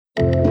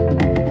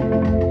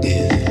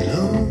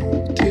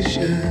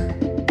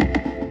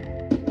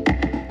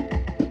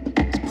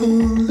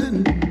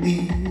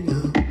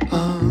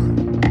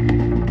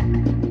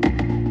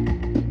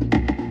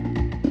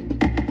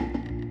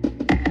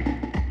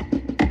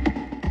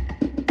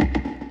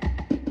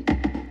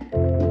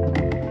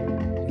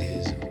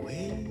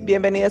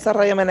Bienvenidos a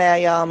Radio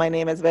Menea, y'all. My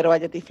name is Vero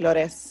Ayeti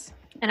Flores.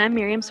 And I'm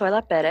Miriam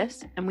Soila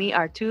Perez, and we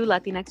are two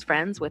Latinx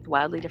friends with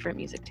wildly different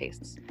music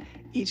tastes.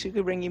 Each week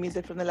we bring you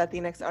music from the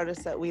Latinx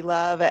artists that we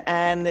love,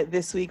 and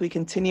this week we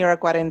continue our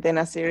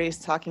Cuarentena series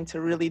talking to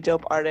really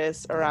dope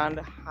artists around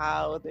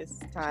how this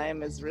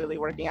time is really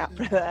working out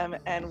for them,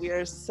 and we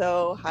are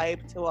so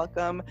hyped to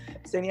welcome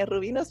Xenia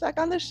Rubinos back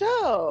on the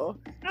show.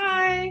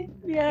 Hi.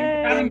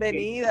 Yay.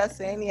 Bienvenida,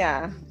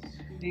 Xenia.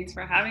 Thanks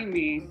for having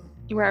me.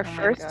 You were our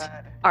first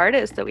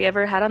artist that we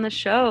ever had on the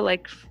show,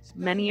 like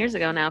many years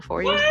ago now,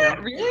 4 years ago.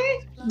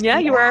 Really? Yeah,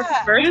 you were our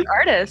first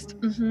artist.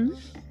 Mm-hmm.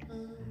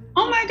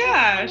 Oh my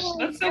gosh,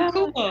 that's so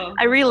cool.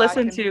 I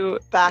re-listened to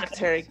Black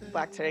Terry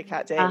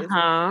Cat Days.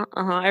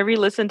 I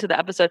re-listened to the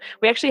episode.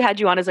 We actually had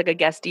you on as like a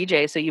guest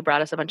DJ, so you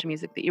brought us a bunch of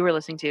music that you were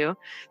listening to.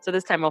 So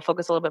this time we'll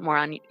focus a little bit more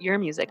on your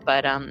music,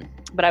 but I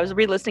was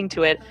re-listening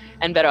to it,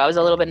 and Vero, I was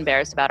a little bit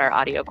embarrassed about our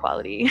audio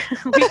quality.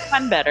 We've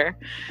gotten better.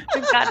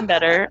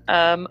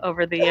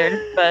 Over the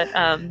years,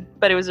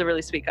 but it was a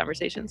really sweet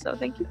conversation. So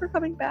thank you for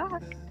coming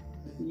back.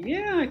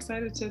 Yeah,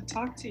 excited to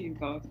talk to you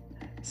both.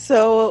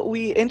 So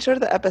we entered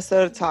the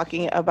episode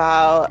talking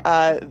about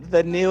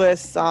the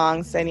newest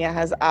song Xenia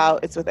has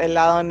out. It's with El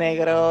Lado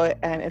Negro,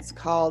 and it's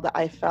called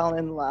I Fell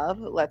in Love.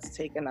 Let's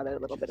take another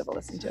little bit of a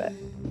listen to it.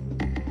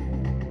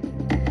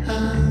 I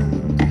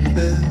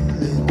fell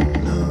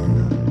in love.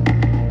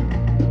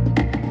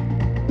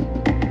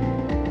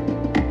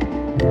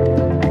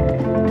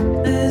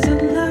 There's a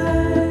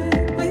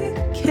light we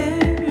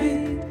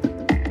carry,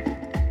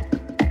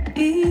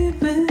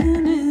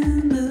 even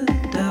in the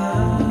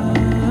dark.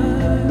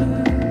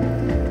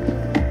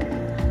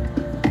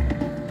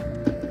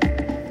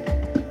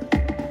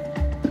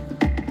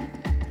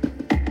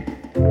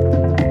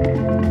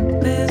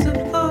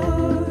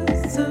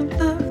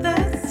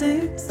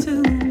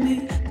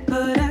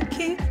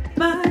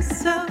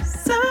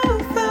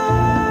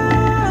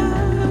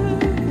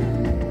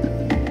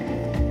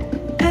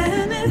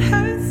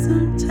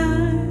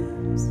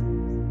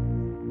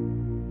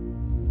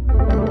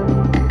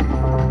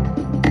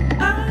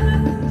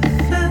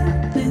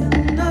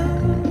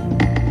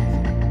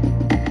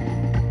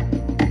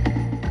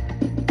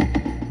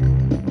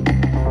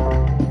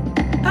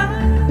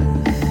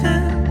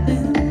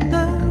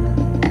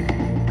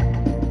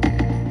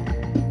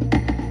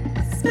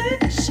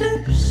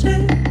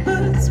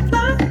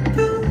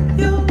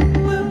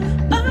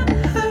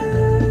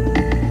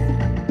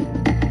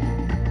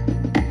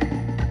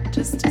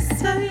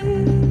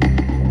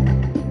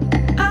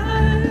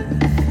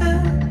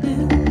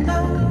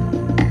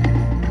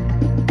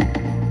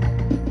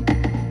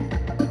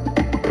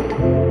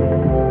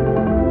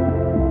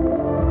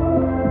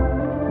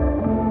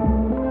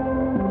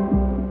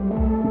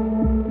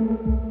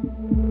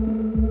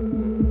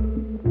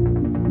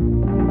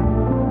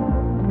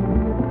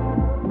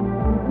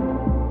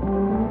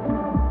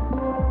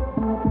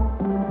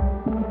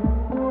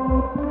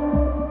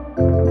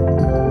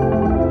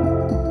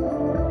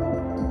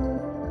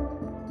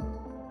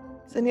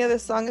 Xenia,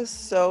 this song is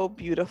so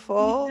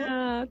beautiful.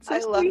 Yeah, it's so I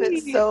love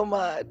sweet. it so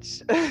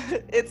much.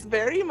 It's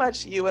very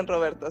much you and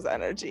Roberto's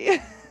energy.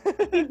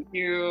 Thank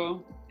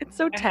you. It's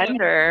so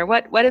tender.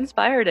 What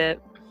inspired it?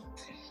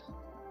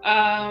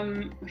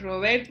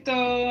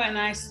 Roberto and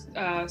I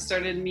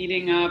started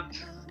meeting up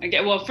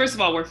again. Well, first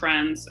of all, we're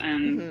friends,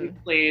 and we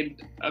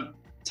played a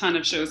ton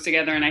of shows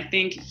together. And I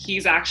think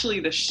he's actually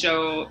the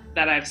show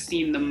that I've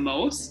seen the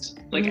most,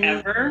 like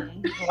ever.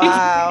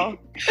 Wow.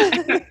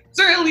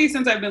 Certainly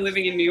since I've been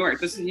living in New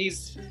York.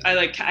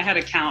 I had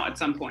a count at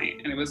some point,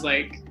 and it was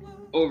like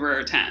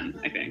over 10,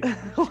 I think.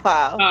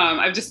 Wow.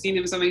 I've just seen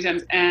him so many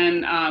times,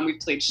 and we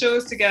played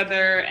shows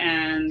together,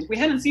 and we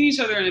hadn't seen each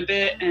other in a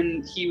bit,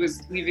 and he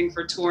was leaving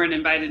for tour and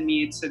invited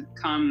me to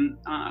come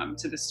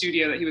to the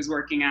studio that he was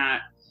working at,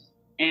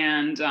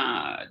 and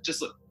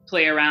just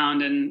play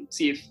around and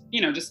see if,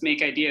 just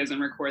make ideas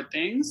and record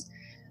things.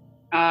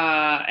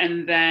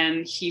 And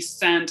then he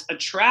sent a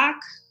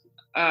track.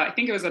 I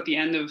think it was at the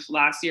end of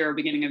last year or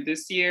beginning of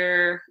this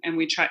year. And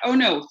we tried,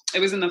 it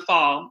was in the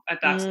fall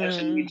at that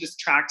session. We just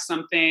tracked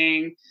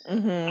something.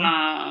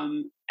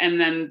 And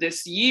then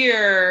this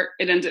year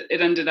it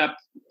ended up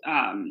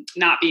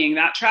not being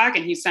that track.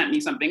 And he sent me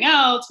something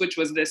else, which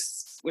was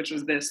this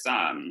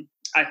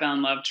I Fell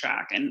in Love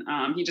track. And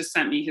he just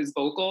sent me his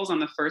vocals on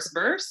the first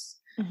verse.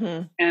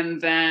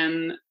 And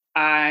then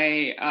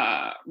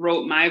I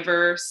wrote my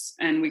verse,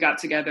 and we got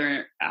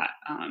together at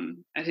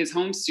his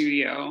home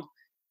studio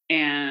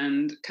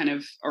and kind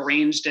of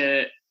arranged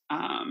it.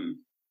 And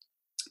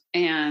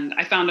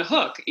I found a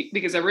hook,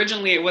 because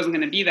originally it wasn't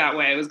going to be that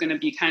way. It was going to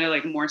be kind of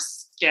like more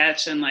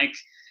sketch and like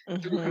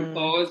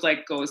compose,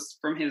 like goes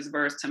from his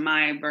verse to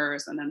my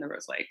verse. And then there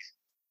was like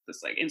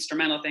this like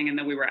instrumental thing, and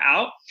then we were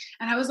out.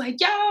 And I was like,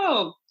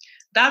 yo,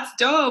 that's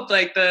dope.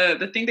 Like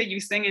the thing that you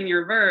sing in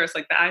your verse,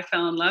 like the I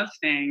Fell in Love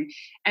thing.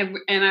 And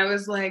I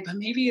was like, but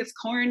maybe it's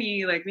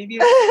corny. Like maybe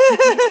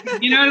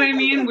it's, you know what I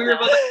mean? We were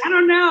both like, I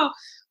don't know.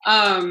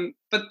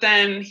 But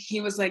then he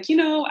was like, you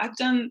know, I've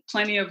done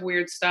plenty of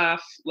weird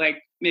stuff.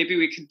 Like maybe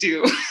we could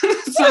do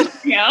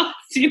something else,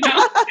 you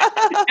know?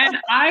 And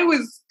I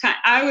was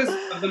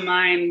of the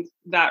mind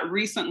that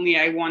recently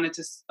I wanted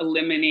to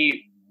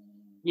eliminate,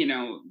 you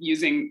know,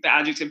 using the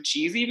adjective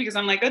cheesy, because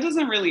I'm like, that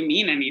doesn't really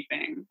mean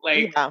anything.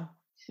 Like,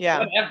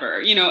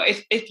 whatever, you know,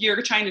 if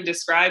you're trying to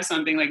describe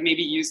something, like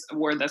maybe use a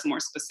word that's more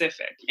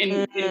specific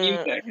in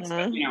music,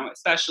 you know,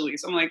 especially.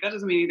 So I'm like, that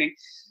doesn't mean anything.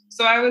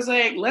 So I was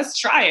like, let's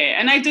try it.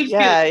 And I did feel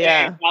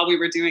like while we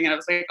were doing it, I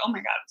was like, oh my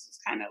God, this is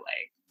kind of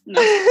like,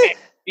 nothing,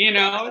 you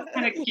know, it's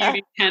kind of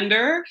cute,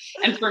 tender.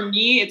 And for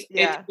me, it's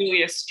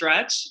really a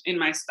stretch in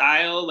my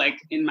style, like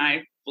in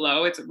my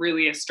flow. It's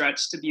really a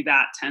stretch to be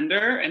that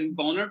tender and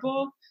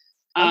vulnerable.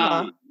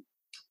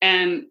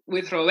 And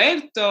with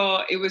Roberto,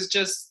 it was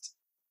just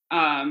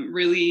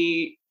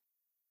really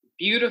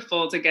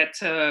beautiful to get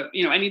to,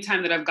 you know,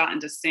 anytime that I've gotten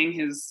to sing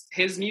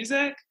his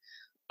music,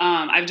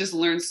 I've just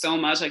learned so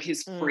much. Like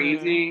his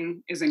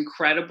phrasing is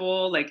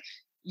incredible. Like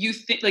you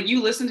think, like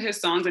you listen to his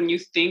songs and you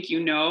think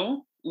you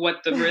know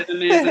what the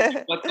rhythm is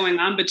and what's going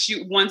on, but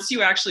once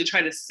you actually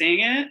try to sing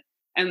it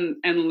and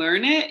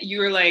learn it,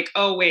 you're like,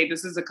 oh wait,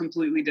 this is a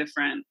completely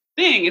different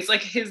thing. It's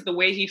like the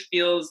way he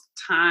feels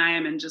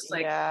time and just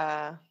like,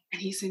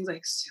 and he sings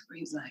like super,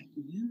 he's like,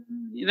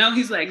 you know,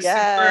 he's like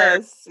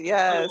super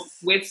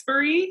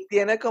whispery.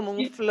 Tiene como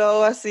un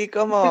flow así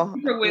como,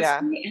 super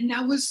whispery. And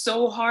that was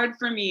so hard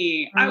for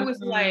me. I was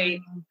like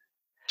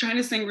trying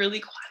to sing really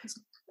quiet.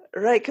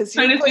 Right, because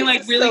your voice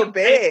like, is really so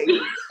big.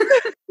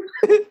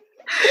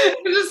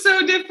 It was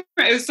so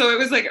different. So it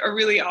was like a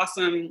really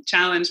awesome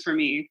challenge for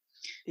me.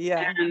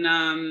 Yeah.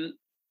 And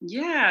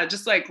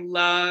just like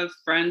love,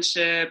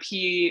 friendship.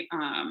 He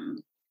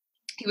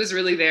was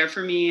really there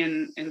for me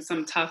in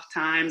some tough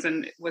times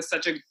and was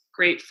such a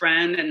great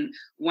friend and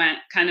went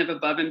kind of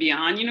above and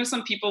beyond. You know,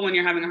 some people, when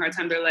you're having a hard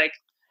time, they're like,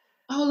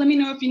 oh, let me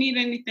know if you need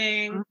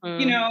anything,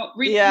 you know,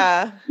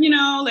 you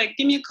know, like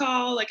give me a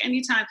call, like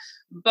anytime.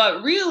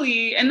 But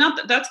really, and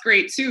not that's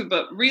great too,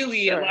 but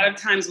really a lot of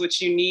times what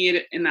you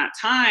need in that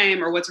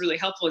time or what's really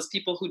helpful is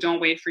people who don't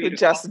wait for you to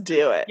just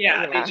do it.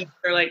 Yeah. They just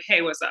are like,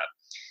 hey, what's up?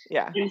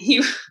 Yeah. And he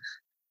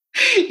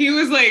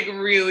was like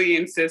really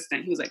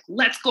insistent. He was like,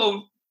 let's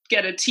go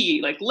get a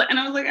tea. Like, and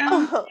I was like,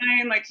 oh,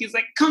 fine. Like, he's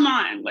like, come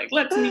on, like,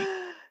 let's meet.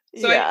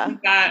 So I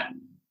think that,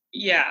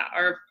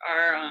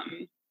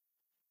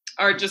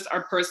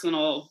 our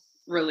personal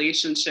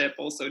relationship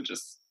also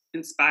just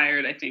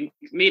inspired, I think,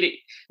 made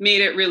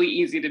it really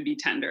easy to be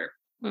tender.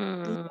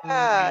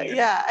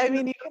 Yeah. I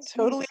mean, you can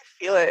totally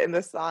feel it in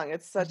the song.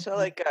 It's such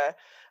a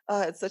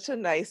it's such a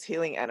nice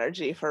healing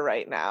energy for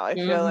right now. I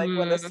feel like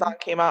when the song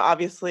came out,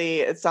 obviously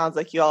it sounds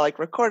like you all like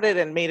recorded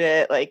and made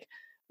it like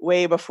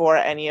way before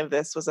any of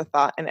this was a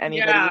thought in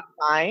anybody's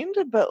mind,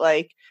 but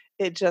like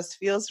it just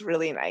feels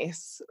really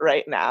nice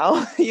right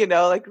now, you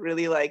know, like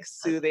really like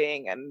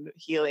soothing and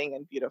healing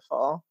and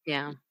beautiful.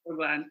 Yeah. So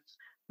glad.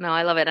 No,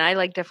 I love it. And I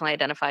like definitely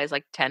identify as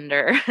like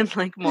tender and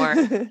like more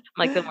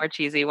like the more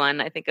cheesy one,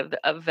 I think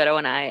of Vero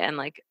and I. And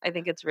like, I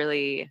think it's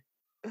really,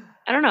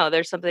 I don't know,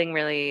 there's something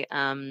really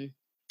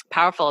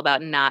powerful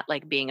about not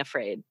like being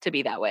afraid to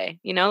be that way,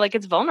 you know, like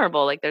it's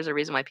vulnerable. Like there's a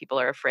reason why people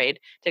are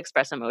afraid to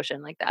express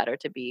emotion like that or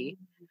to be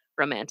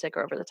romantic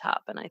or over the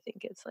top. And I think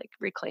it's like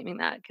reclaiming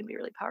that can be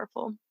really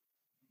powerful.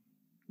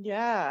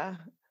 Yeah.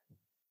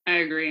 I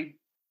agree.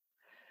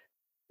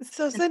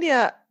 So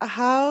Xenia,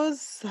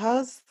 how's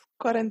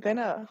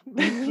cuarentena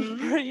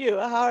for you?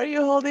 How are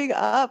you holding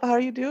up? How are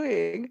you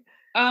doing?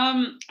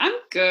 I'm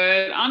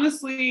good.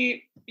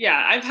 Honestly,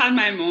 yeah, I've had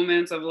my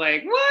moments of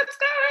like, what's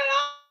going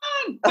on?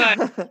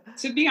 But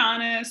to be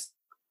honest,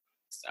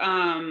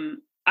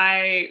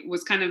 I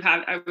was kind of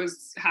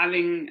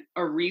having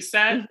a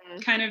reset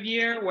kind of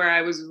year where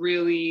I was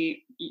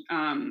really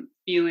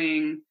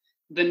feeling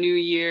the new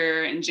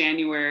year in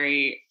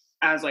January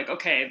as like,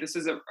 okay, this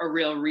is a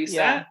real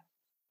reset.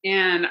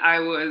 And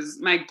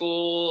my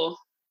goal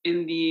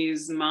in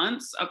these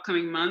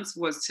upcoming months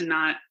was to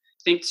not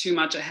think too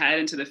much ahead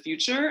into the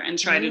future and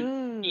try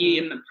to be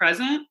in the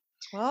present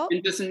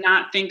and just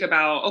not think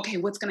about, okay,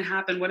 what's going to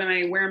happen? Where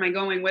am I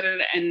going?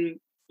 And,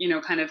 you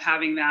know, kind of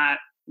having that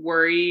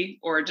worry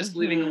or just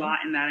living a lot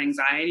in that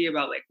anxiety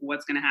about like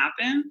what's going to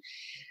happen.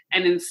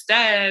 And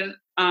instead,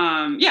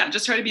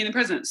 just try to be in the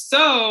present.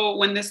 So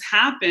when this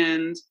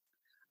happened,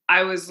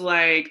 I was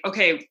like,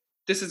 okay,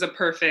 this is a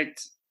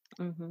perfect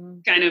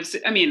kind of,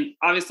 I mean,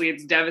 obviously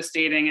it's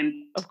devastating and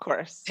of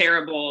course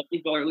terrible.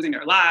 People are losing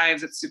their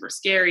lives. It's super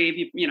scary,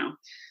 people, you know,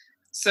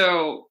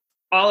 so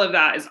all of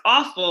that is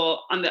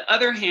awful. On the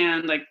other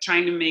hand, like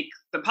trying to make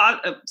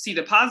see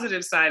the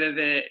positive side of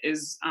it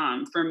is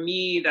for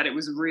me that it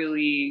was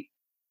really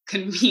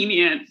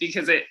convenient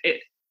because it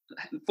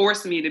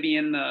forced me to be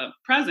in the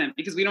present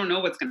because we don't know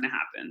what's going to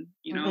happen,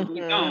 you know,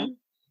 we don't.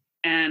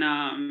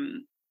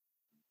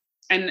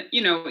 And,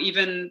 you know,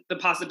 even the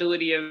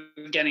possibility of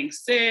getting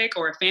sick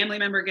or a family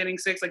member getting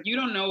sick, like you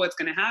don't know what's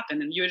going to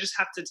happen. And you just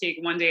have to take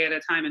one day at a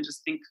time and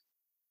just think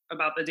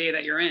about the day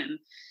that you're in.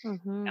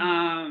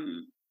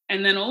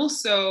 And then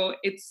also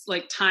it's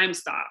like time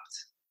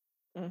stopped.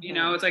 You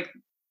know, it's like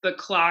the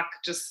clock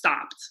just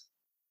stopped.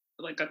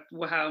 Like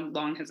how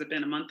long has it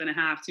been? A month and a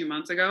half, 2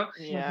 months ago?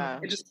 Yeah.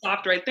 It just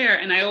stopped right there.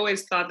 And I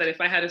always thought that if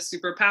I had a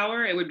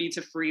superpower, it would be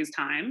to freeze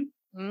time.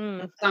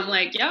 So I'm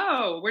like,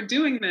 yo, we're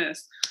doing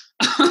this.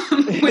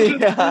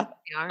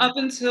 Up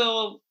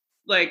until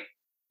like,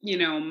 you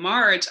know,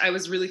 March, I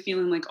was really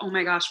feeling like, oh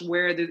my gosh,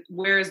 where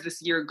is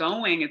this year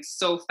going? It's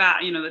so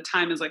fast. You know, the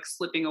time is like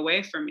slipping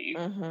away from me.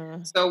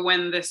 So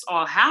when this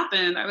all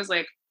happened, I was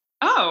like,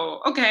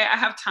 oh, okay, I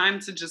have time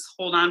to just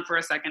hold on for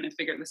a second and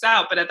figure this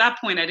out. But at that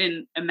point, I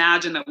didn't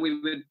imagine that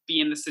we would be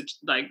in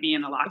be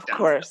in a lockdown. Of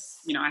course.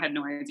 You know, I had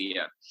no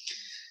idea.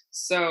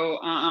 So,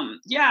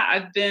 yeah,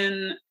 I've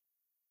been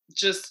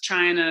just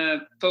trying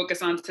to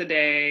focus on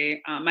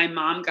today. My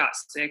mom got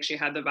sick. She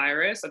had the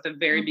virus at the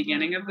very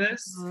beginning of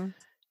this.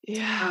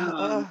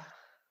 Yeah.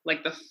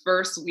 Like the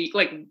first week,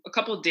 like a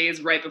couple of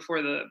days right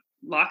before the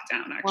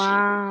lockdown, actually.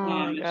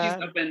 Wow.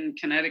 She's up in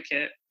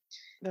Connecticut.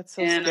 That's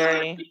so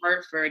scary. In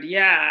Hartford,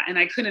 yeah. And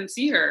I couldn't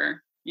see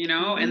her, you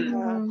know,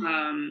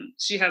 and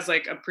she has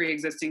like a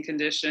pre-existing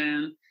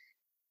condition,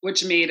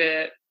 which made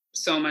it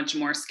so much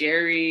more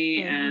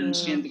scary. And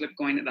she ended up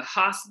going to the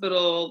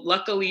hospital.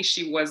 Luckily,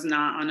 she was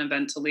not on a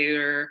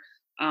ventilator.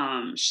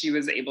 She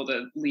was able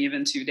to leave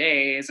in 2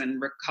 days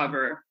and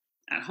recover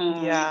at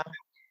home. Yeah.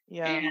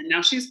 And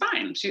now she's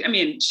fine.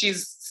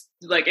 She's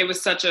like, it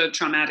was such a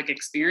traumatic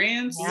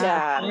experience.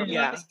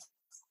 Yeah.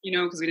 You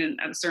know, because we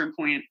didn't, at a certain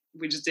point,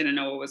 we just didn't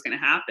know what was going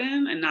to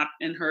happen,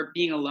 and her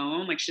being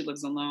alone, like she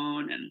lives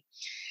alone, and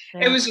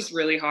it was just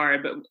really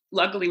hard. But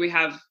luckily we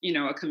have, you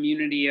know, a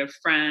community of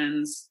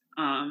friends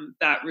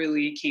that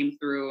really came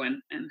through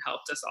and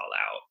helped us all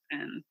out,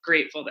 and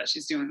grateful that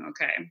she's doing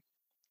okay.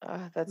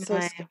 That's so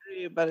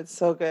scary, but it's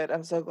so good.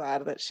 I'm so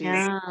glad that she's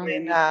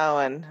in now,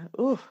 and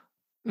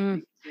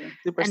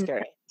super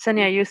scary.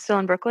 Sunny, are you still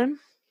in Brooklyn?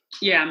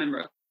 Yeah, I'm in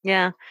Brooklyn.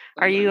 Yeah.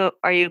 Are you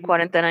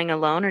quarantining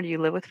alone, or do you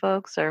live with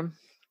folks, or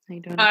how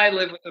you doing? I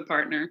live with a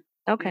partner.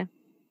 Okay.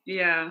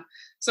 Yeah.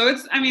 So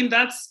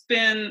that's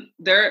been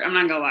there. I'm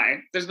not gonna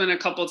lie. There's been a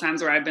couple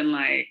times where I've been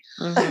like,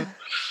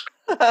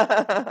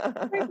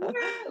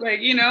 like,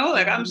 you know,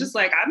 like I'm just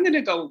like, I'm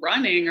gonna go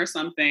running or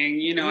something,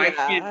 you know. I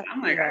can't.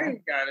 I'm like, I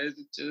gotta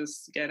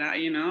just get out,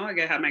 you know. I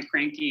gotta have my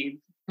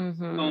cranky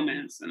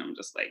moments, and I'm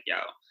just like, yo.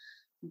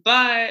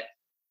 But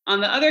on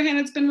the other hand,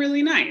 it's been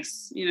really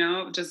nice, you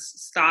know,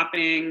 just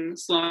stopping,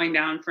 slowing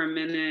down for a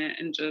minute,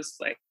 and just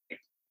like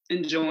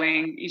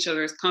enjoying each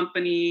other's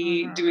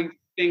company, doing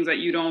things that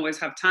you don't always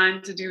have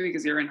time to do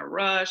because you're in a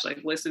rush, like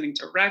listening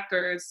to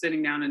records,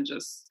 sitting down and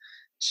just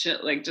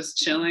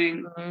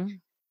chilling. So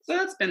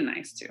that's been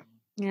nice too.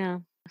 Yeah.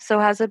 So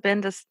has it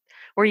been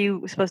were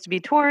you supposed to be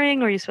touring?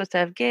 Were you supposed to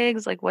have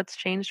gigs? Like, what's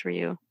changed for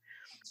you?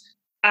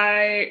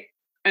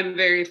 I'm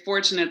very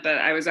fortunate that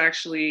I was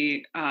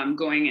actually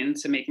going in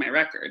to make my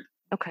record.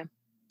 Okay.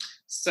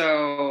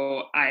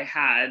 So I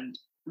had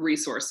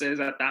resources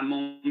at that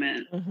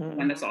moment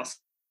when this all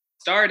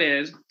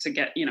started to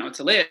get, you know,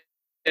 to live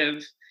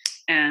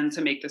and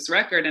to make this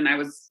record. And I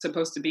was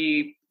supposed to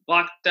be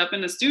locked up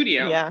in a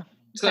studio. Yeah.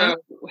 So,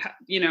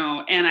 you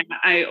know, and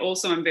I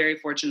also am very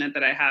fortunate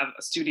that I have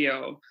a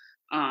studio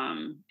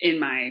in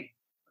my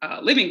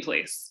living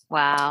place.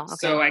 Wow. Okay.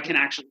 So I can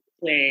actually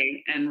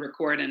play and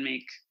record and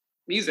make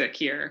music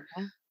here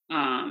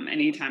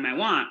anytime I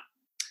want.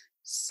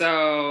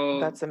 So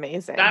that's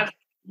amazing. That's,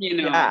 you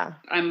know,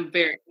 I'm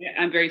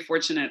very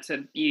fortunate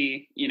to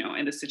be, you know,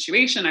 in this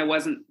situation.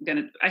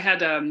 I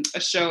had a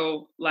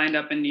show lined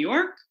up in New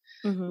York,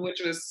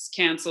 which was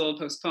canceled,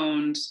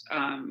 postponed.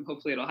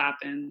 Hopefully it'll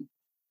happen.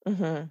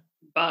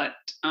 But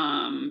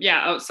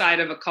outside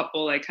of a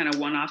couple like kind of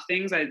one-off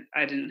things, I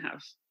didn't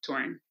have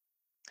touring.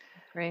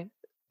 Great.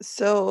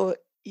 So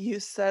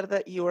you said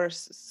that you were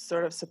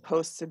sort of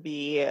supposed to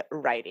be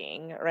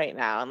writing right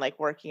now and like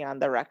working on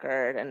the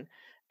record. And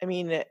I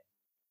mean,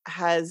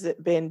 has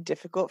it been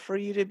difficult for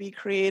you to be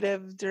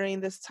creative during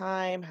this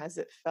time? Has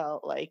it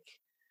felt like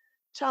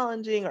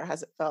challenging, or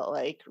has it felt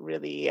like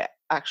really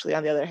actually,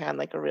 on the other hand,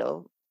 like a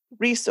real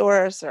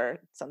resource, or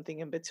something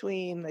in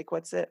between? Like,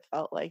 what's it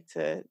felt like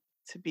to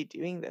be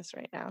doing this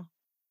right now?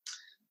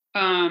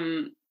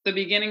 The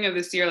beginning of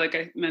this year, like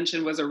I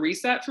mentioned, was a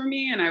reset for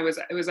me. And it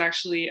was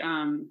actually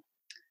an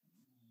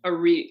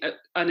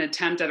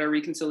attempt at a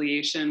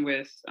reconciliation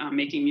with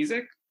making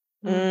music.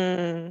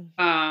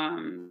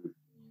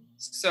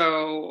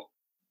 So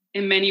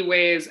in many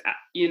ways,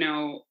 you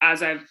know,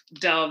 as I've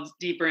delved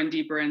deeper and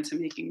deeper into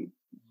making,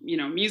 you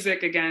know,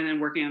 music again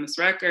and working on this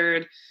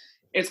record,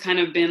 it's kind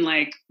of been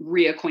like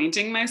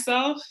reacquainting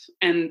myself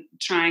and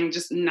trying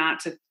just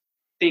not to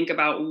think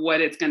about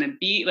what it's going to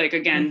be. Like,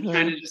 again,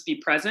 trying to just be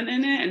present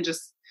in it and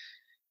just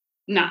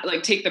not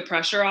like take the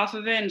pressure off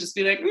of it and just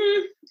be like,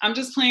 I'm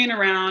just playing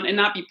around, and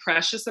not be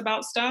precious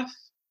about stuff,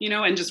 you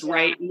know, and just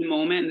write in the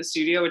moment in the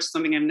studio, which is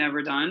something I've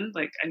never done.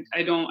 Like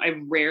I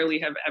rarely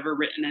have ever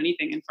written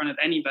anything in front of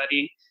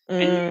anybody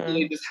and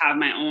usually just have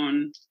my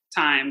own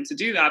time to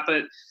do that.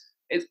 But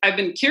I've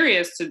been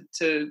curious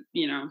to,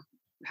 you know,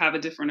 have a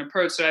different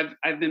approach. So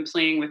I've been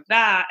playing with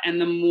that, and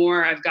the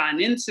more I've gotten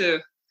into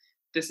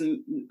this,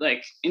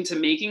 like into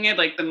making it,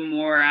 like the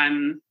more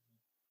I'm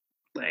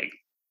like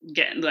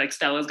getting like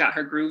Stella's got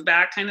her groove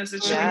back kind of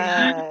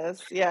situation.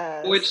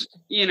 Yes. Which,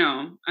 you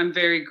know, I'm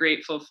very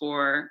grateful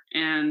for.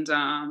 And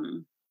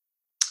and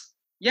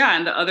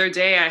the other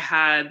day I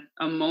had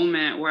a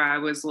moment where I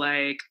was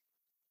like,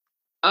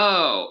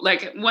 oh,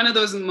 like one of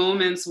those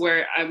moments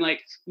where I'm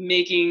like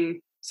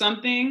making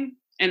something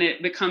and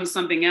it becomes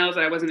something else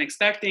that I wasn't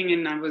expecting,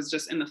 and I was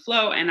just in the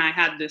flow, and I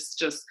had this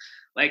just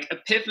like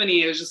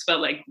epiphany. It just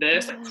felt like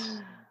this.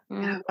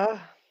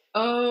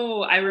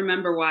 Oh, I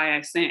remember why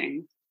I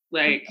sing.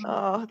 Like,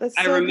 oh, that's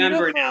so I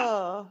remember beautiful.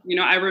 now. You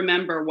know, I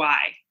remember why.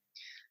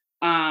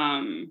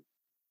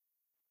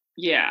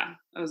 Yeah,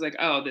 I was like,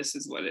 oh, this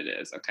is what it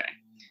is. Okay.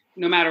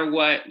 No matter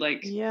what,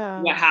 like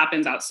what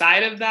happens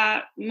outside of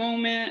that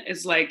moment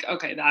is like,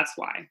 okay, that's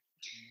why.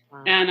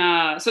 Wow.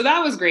 And so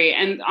that was great.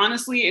 And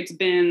honestly, it's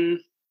been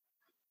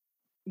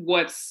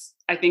what's,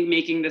 I think,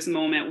 making this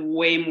moment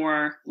way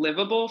more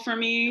livable for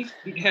me,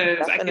 because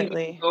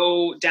Definitely. I can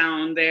go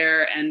down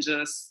there and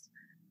just,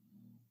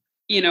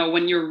 you know,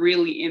 when you're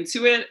really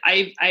into it,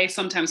 I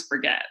sometimes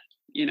forget,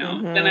 you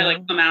know, then I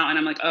like come out and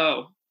I'm like,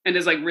 oh, and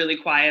it's like really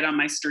quiet on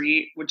my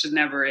street, which it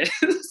never is.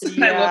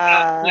 And I look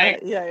out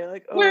like, you're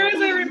like, oh. Where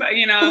is everybody?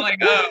 You know, I'm like,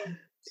 oh.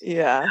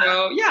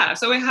 Yeah.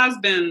 So it has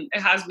been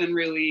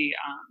really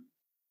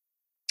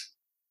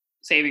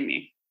saving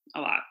me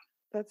a lot.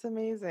 That's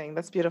amazing.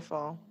 That's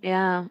beautiful.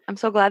 Yeah. I'm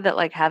so glad that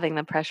like having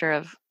the pressure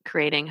of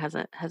creating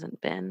hasn't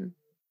been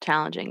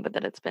challenging, but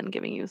that it's been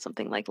giving you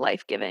something like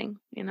life-giving,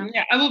 you know?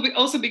 Yeah. I will be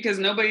also because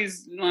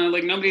nobody's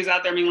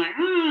out there being like,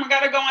 I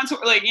gotta go on tour.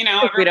 Like, you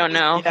know, we don't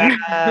know.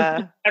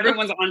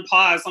 Everyone's on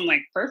pause. I'm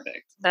like,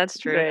 perfect. That's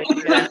true.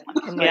 Right.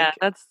 Yeah.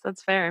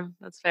 That's fair.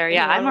 That's fair. In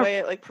Yeah. one way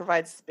it like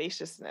provides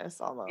spaciousness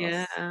almost.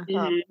 Yeah.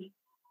 Mm-hmm.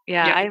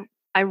 Yeah.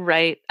 I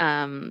write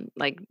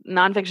like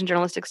nonfiction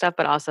journalistic stuff,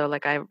 but also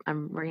like I'm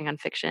working on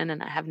fiction,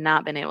 and I have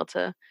not been able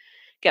to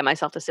get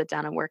myself to sit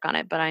down and work on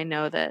it. But I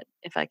know that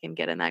if I can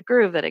get in that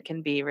groove, that it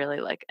can be really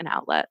like an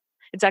outlet.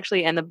 It's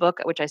actually, and the book,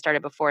 which I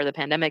started before the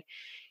pandemic,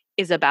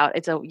 it's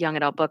a young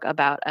adult book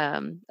about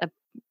a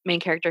main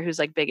character who's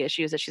like big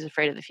issues that she's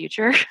afraid of the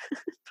future.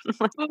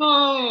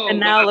 And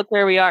now look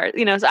where we are,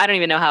 you know, so I don't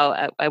even know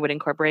how I would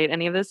incorporate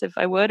any of this if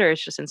I would, or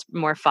it's just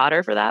more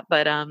fodder for that.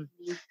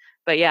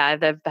 But yeah,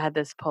 I've had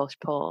this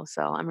pull.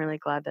 So I'm really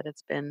glad that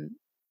it's been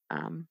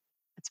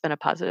a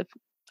positive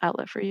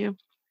outlet for you.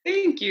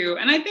 Thank you.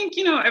 And I think,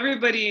 you know,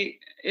 everybody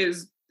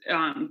is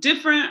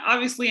different,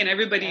 obviously, and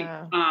everybody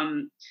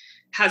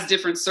has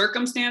different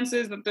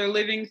circumstances that they're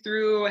living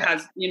through,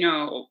 has, you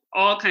know,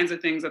 all kinds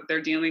of things that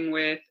they're dealing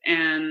with.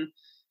 And,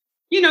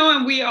 you know,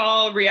 and we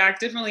all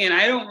react differently. And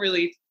I don't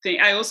really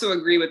think, I also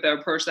agree with the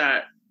approach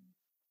that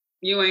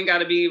you ain't got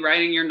to be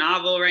writing your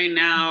novel right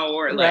now,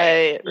 or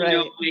like, you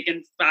know,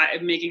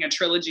 making a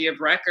trilogy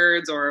of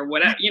records or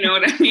whatever, you know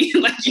what I mean?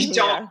 Like you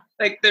don't,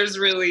 like there's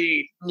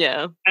really,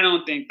 I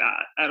don't think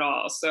that at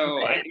all.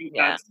 So I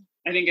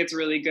think it's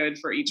really good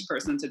for each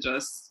person to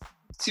just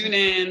tune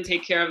in,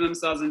 take care of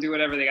themselves, and do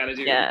whatever they got to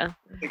do. To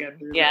get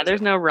through this.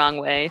 There's no wrong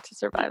way to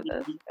survive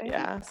this.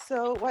 Yeah.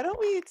 So why don't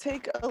we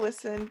take a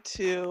listen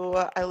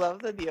to I love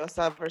the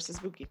Diosa versus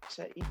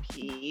Bukicha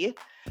EP.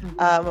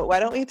 Why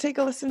don't we take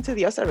a listen to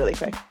Diosa really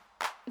quick?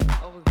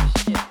 Oh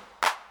shit.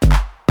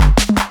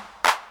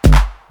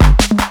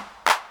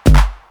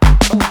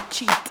 Oh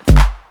cheat.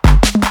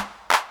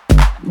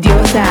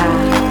 Diosa,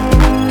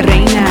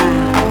 reina,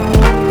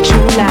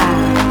 chula,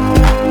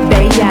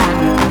 bella.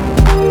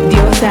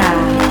 Diosa,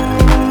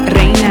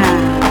 reina,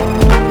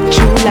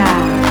 chula,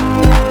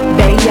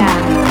 bella.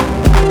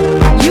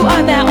 You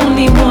are the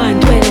only one.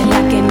 Tú eres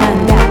la que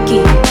manda aquí.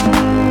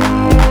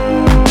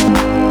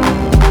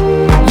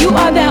 You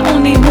are the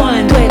only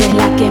one. Tú eres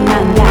la que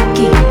manda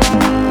aquí.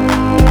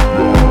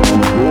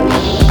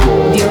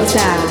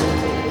 Diosa,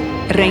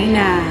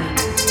 reina,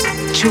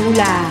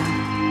 chula,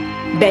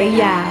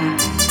 bella.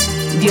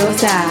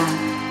 Diosa,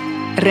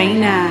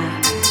 reina,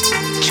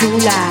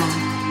 chula,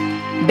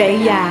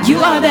 bella. You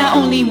are the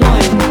only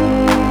one.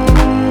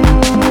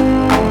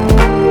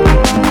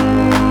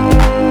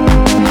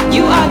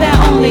 You are the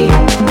only.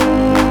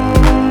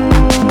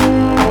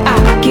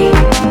 Aquí.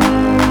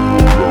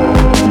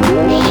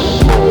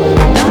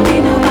 Donde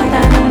no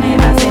pantalones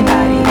va a ser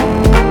party.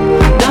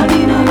 Donde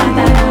no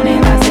pantalones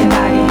va a ser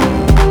party.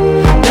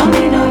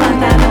 Donde no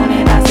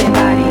pantalones va a ser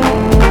party.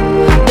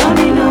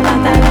 Donde no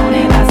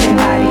pantalones va a ser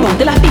party.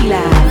 Ponte las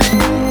pilas.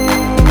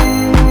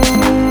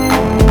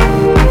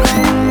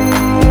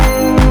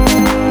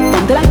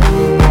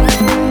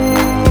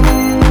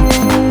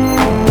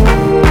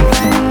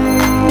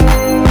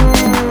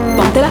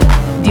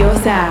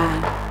 Diosa,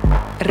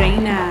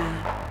 reina,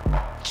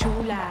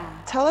 chula.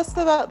 Tell us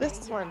about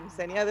this one,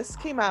 Xenia. This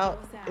came out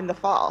in the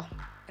fall.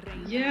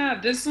 Yeah,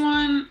 this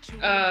one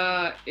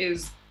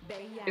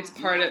it's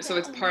part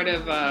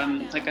of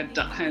like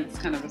it's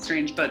kind of a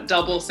strange but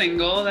double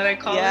single that I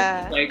call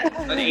it, like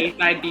an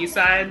A-side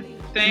B-side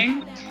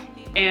thing.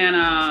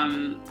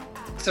 And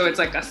so it's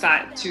like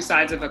two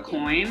sides of a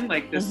coin,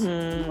 like this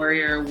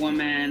warrior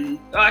woman.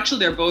 Oh, actually,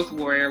 they're both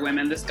warrior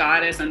women. This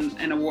goddess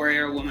and a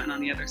warrior woman on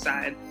the other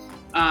side.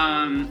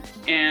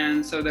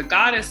 And so the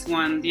goddess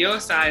one,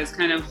 Diosa, is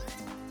kind of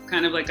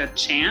like a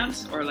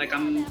chant or like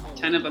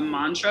kind of a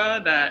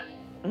mantra that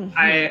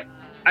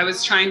I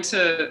was trying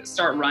to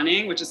start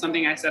running, which is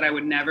something I said I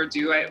would never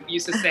do. I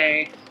used to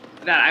say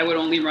that I would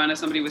only run if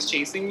somebody was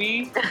chasing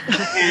me.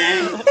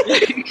 And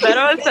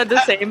Beto has said the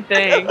same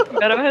thing.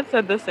 But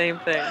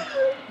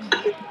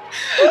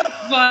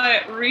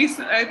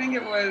I think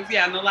it was,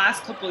 in the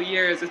last couple of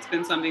years, it's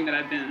been something that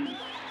I've been,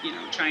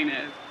 trying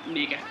to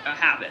make a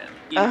habit.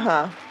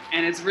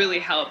 And it's really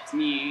helped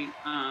me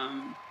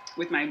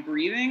with my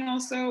breathing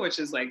also, which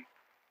is like,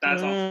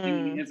 that's all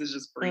singing is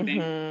just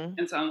breathing.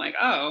 And so I'm like,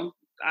 oh,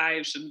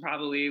 I should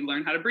probably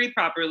learn how to breathe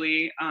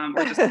properly, or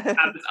just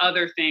have this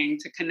other thing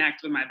to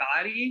connect with my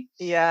body.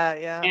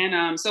 Yeah.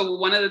 And so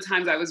one of the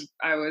times I was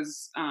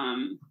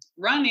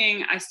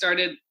running, I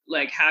started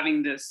like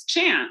having this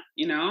chant,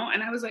 and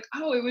I was like,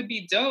 oh, it would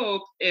be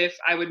dope if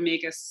I would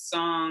make a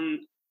song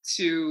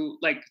to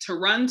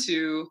run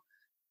to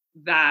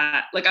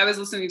that. Like I was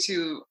listening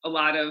to a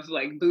lot of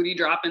like booty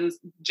dropping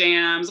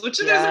jams, which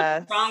there's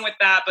nothing wrong with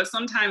that, but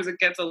sometimes it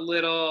gets a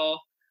little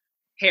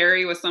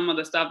hairy with some of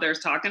the stuff they're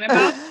talking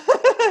about.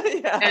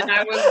 And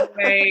I was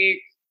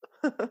like,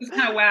 it's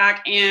kind of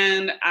whack.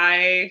 And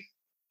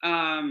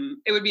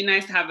it would be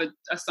nice to have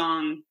a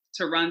song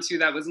to run to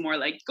that was more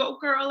like, go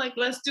girl, like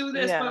let's do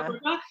this, blah, blah,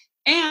 blah.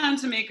 And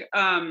to make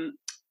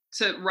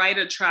to write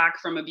a track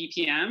from a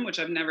BPM, which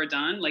I've never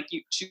done. Like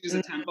you choose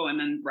a tempo and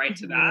then write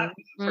to that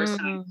the first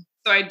time.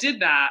 So I did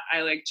that.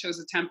 I like chose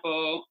a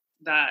tempo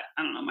that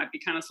I don't know, might be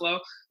kind of slow,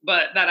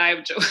 but that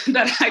I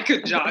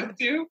could jog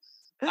to.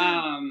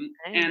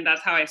 And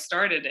that's how I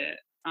started it.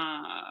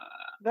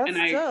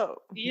 That's dope.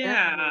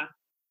 Yeah.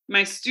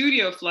 My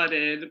studio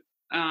flooded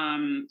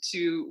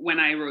to when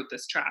I wrote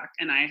this track,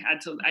 and I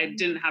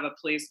didn't have a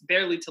place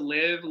barely to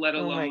live, let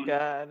alone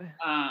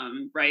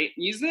write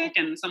music.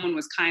 And someone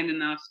was kind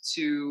enough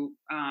to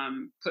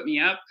put me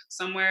up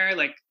somewhere,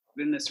 like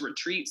in this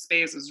retreat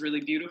space. It was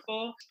really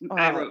beautiful.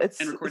 I wrote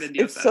and recorded the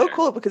It's so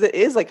cool because it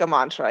is like a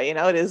mantra,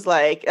 it is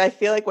like, I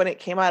feel like when it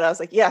came out, I was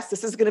like, yes,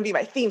 this is going to be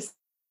my theme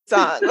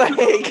song.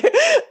 Like,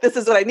 this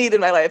is what I need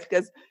in my life,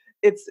 because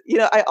it's,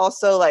 I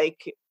also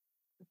like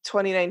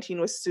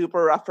 2019 was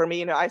super rough for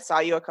me. I saw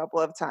you a couple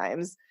of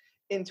times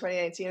in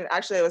 2019. And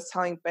actually I was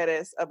telling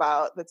Perez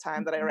about the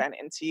time that I ran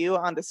into you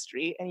on the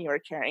street and you were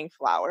carrying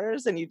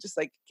flowers and you just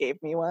like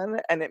gave me one,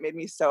 and it made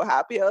me so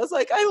happy. I was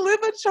like, I live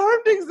a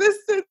charmed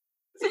existence.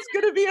 It's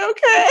gonna be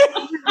okay.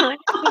 It's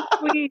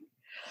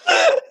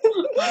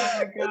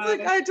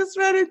like, I just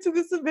ran into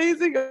this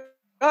amazing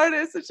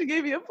artist and she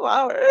gave me a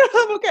flower.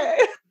 I'm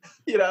okay.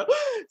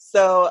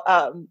 So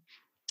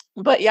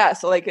but yeah,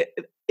 so like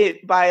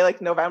it by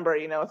like November,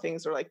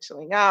 things were like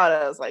chilling out.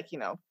 I was like,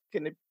 gonna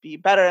be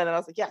better. And then I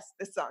was like, yes,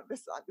 this song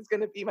is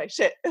gonna be my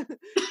shit.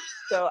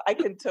 So I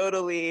can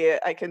totally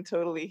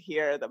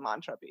hear the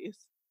mantra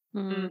piece.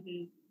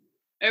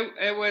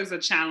 It was a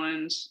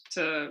challenge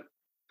to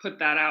put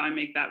that out and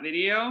make that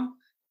video,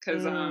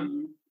 because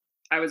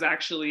I was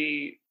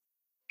actually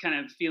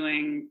kind of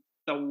feeling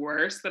the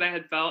worst that I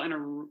had felt in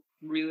a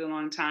really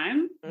long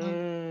time.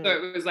 So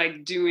it was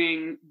like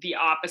doing the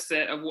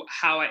opposite of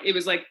how it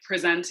was like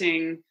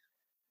presenting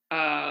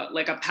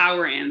like a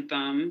power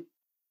anthem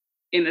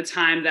in the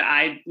time that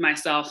I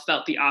myself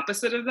felt the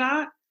opposite of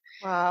that.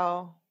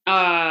 Wow.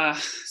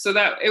 So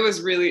that it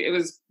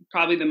was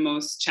probably the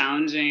most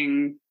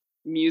challenging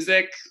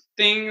music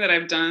thing that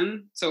I've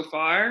done so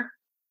far.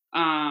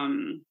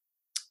 And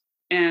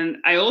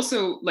I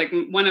also like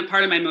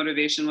part of my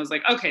motivation was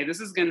like, okay, this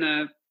is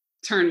gonna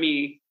turn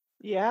me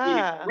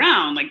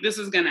around. Like this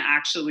is gonna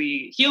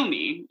actually heal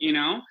me,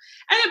 and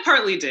it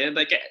partly did.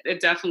 Like it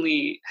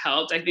definitely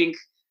helped. I think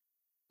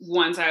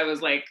once I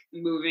was like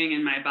moving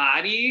in my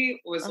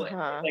body was like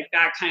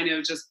that kind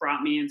of just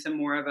brought me into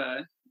more of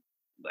a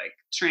like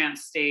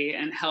trance state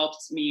and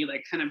helped me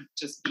like kind of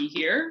just be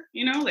here,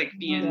 like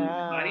be in my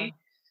body.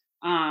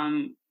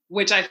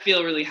 Which I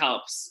feel really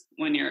helps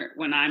when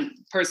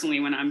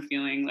I'm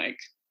feeling like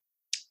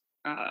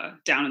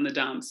down in the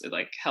dumps. It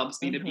like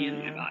helps me to be in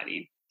my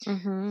body.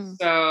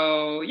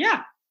 So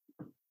yeah.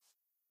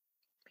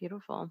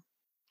 Beautiful.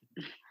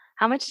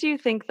 How much do you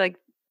think like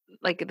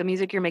the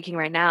music you're making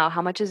right now,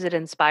 how much is it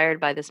inspired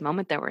by this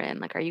moment that we're in?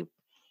 Like, are you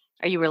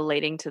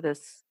relating to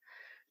this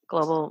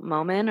global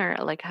moment, or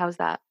like, how's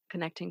that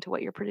connecting to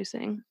what you're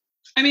producing?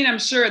 I mean, I'm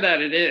sure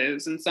that it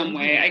is in some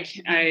way.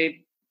 I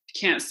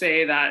can't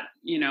say that,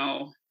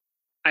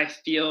 I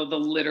feel the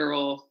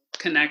literal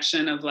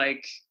connection of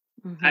like,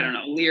 I don't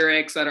know,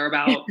 lyrics that are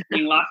about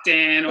being locked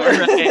in or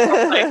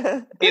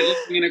like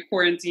living in a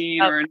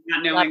quarantine or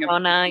not knowing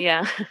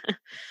about.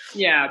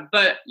 Yeah.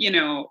 But,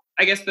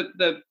 I guess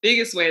the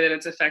biggest way that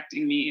it's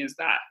affecting me is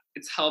that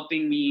it's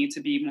helping me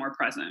to be more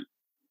present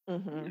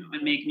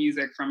and make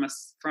music from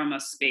a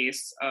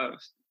space of,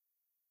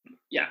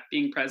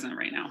 being present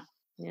right now.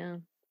 Yeah.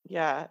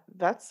 Yeah,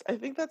 I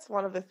think that's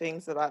one of the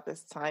things about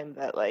this time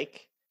that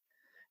like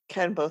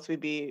can both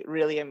be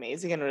really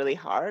amazing and really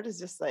hard is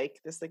just like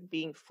this like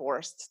being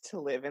forced to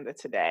live in the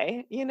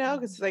today, you know,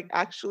 because like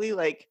actually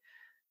like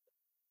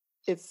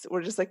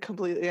we're just like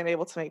completely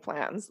unable to make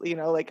plans, you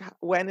know, like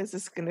when is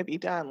this going to be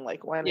done?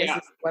 Like Yeah.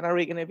 when are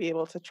we going to be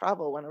able to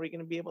travel? When are we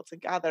going to be able to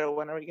gather?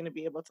 When are we going to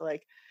be able to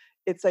like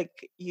it's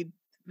like we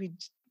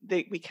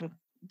can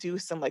do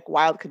some like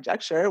wild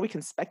conjecture, we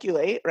can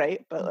speculate,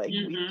 right? But like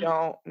we Mm-hmm.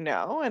 don't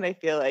know. And I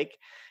feel like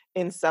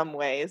in some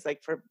ways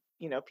like for,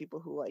 you know, people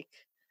who like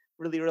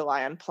really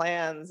rely on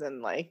plans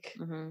and like,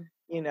 Mm-hmm.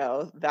 you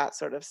know, that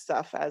sort of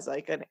stuff as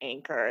like an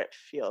anchor, it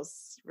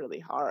feels really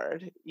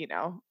hard, you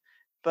know,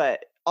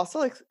 but also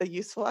like a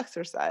useful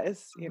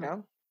exercise, you Mhm.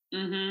 know.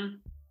 Mm-hmm.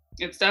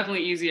 It's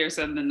definitely easier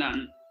said than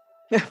done.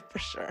 Yeah, for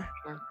sure.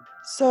 Sure.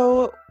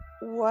 So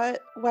why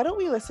don't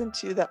we listen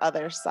to the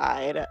other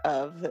side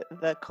of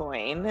the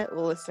coin?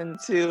 We'll listen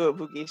to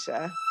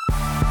Bugisha.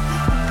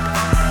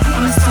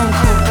 I'm a stone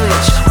cold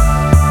bitch.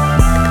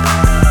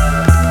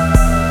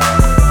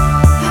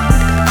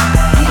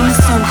 I'm a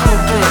stone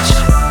cold bitch.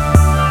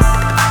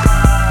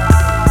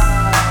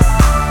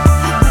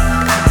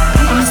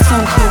 I'm a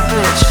stone cold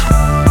bitch.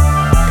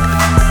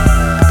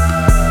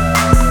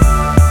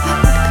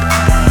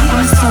 I'm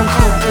a stone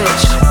cold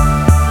bitch.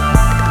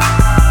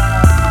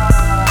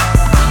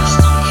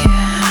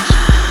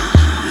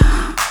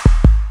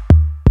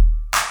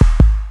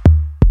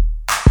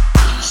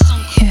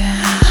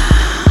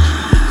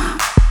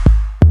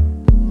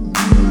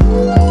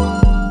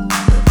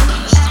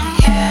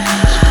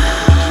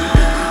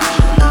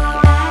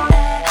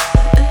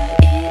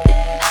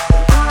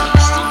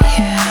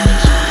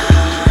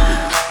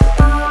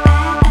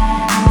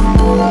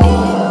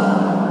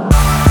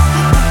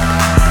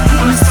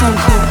 I'm a stone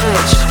cold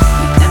bitch.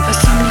 You never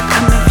saw me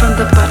coming from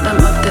the bottom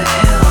of the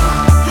hill.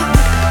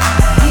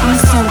 I'm a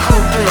stone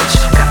cold bitch.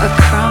 Got a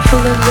crown full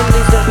of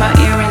lilies, left my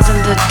earrings in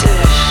the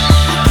dish.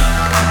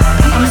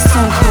 I'm a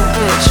stone cold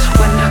bitch.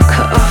 When I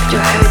cut off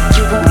your head,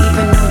 you won't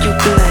even know you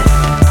bled.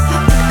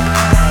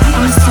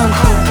 I'm a stone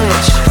cold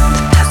bitch.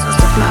 The tassels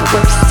of my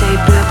whip stay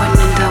blowing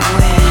in the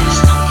wind.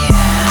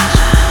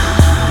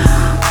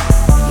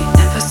 You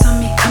never saw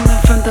me coming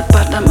from the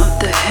bottom of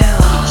the hill.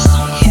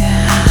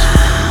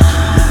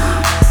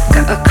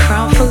 Got a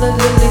crown full of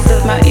lilies,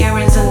 left my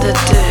earrings in the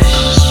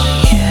dish.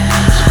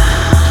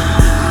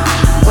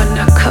 When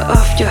I cut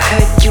off your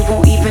head, you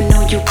won't even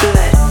know you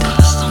bled.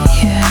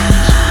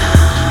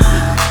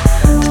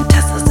 The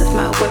tassels of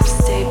my whip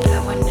stay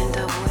blowing in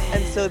the wind.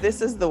 And so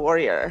this is the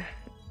warrior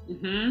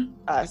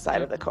Mm-hmm.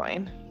 side of the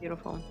coin.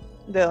 Beautiful.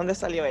 ¿De dónde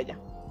salió ella?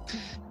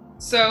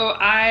 So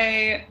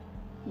I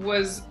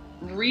was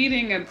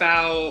reading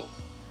about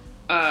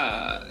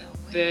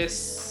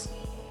this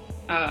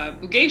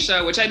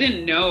Bugeisha, which I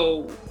didn't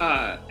know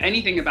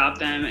anything about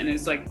them, and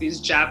it's like these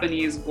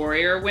Japanese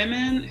warrior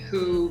women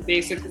who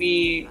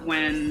basically,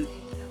 when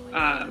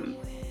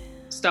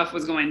stuff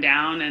was going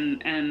down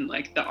and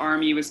like the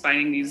army was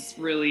fighting these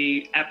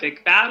really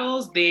epic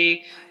battles,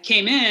 they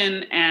came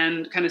in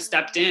and kind of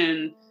stepped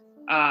in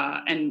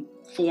and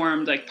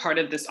formed like part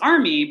of this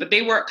army, but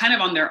they were kind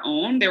of on their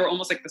own. They were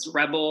almost like this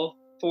rebel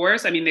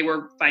force. I mean, they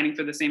were fighting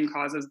for the same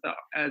cause as the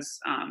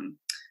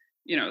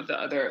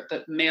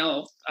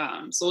male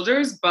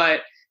soldiers,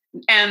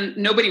 and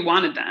nobody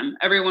wanted them.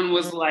 Everyone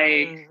was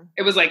like,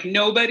 it was like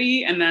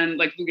nobody, and then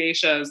like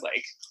Bugeisha is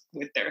like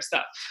with their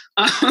stuff.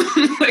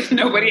 Like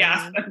nobody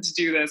asked them to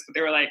do this, but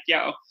they were like,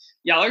 yo,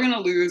 y'all are gonna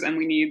lose and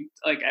we need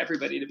like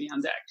everybody to be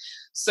on deck.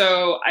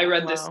 So I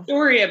read this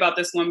story about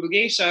this one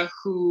Bugeisha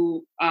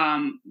who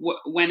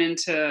went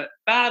into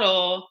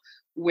battle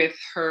with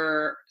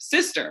her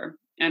sister,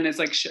 and it's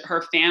like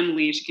her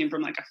family, she came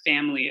from like a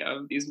family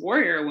of these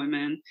warrior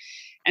women,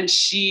 and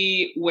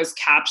she was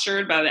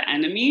captured by the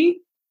enemy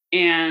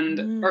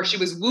or she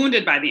was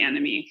wounded by the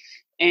enemy.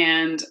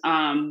 And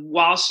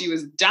while she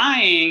was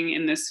dying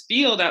in this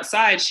field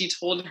outside, she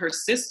told her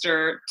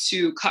sister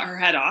to cut her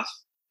head off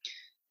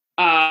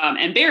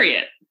and bury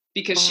it,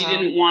 because she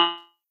didn't want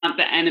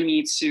the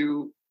enemy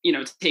to,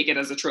 take it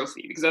as a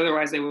trophy, because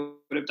otherwise they would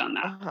have done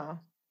that.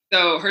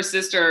 So her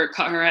sister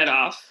cut her head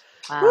off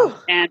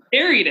and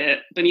buried it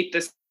beneath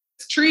this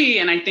tree.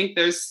 And I think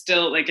there's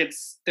still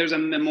there's a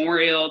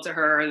memorial to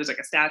her. There's like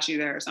a statue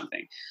there or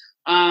something.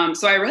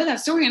 So I read that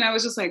story and I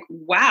was just like,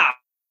 wow.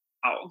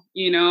 I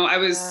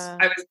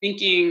was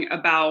thinking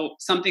about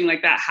something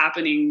like that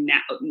happening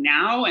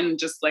now, and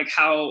just like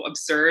how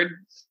absurd,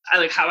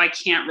 how I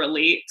can't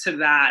relate to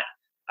that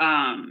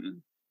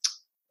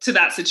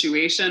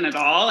situation at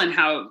all, and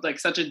how like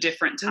such a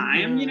different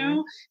time,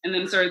 and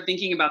then started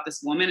thinking about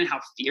this woman and how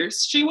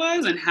fierce she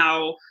was, and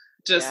how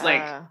just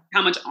like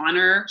how much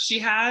honor she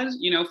had,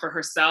 for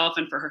herself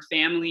and for her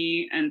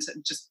family, and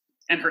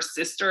and her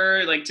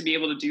sister, like to be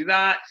able to do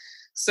that.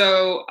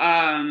 So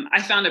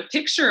I found a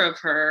picture of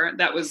her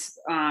that was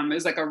it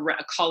was like a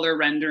color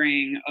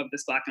rendering of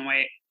this black and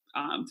white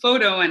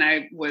photo, and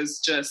I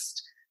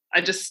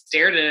just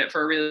stared at it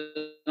for a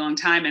really long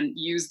time and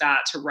used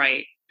that to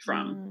write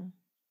from.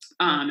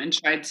 and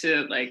tried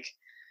to like,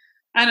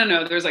 I don't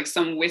know, there's like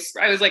some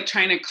whisper. I was like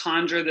trying to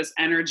conjure this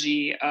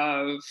energy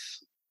of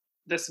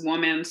this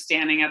woman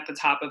standing at the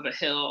top of a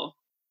hill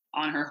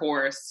on her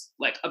horse,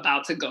 like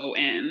about to go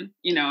in,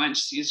 you know, and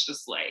she's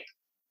just like,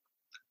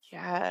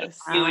 Yes.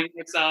 feeling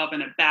herself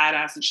and a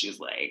badass. And she's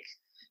like,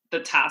 the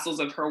tassels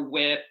of her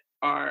whip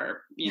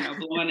are, you know,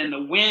 blowing in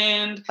the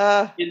wind.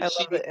 I And love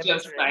she's the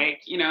just imagery.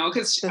 like, you know,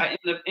 because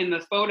in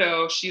the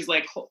photo, she's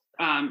like,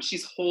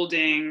 she's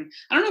holding,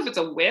 I don't know if it's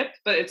a whip,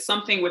 but it's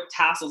something with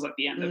tassels at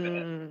the end of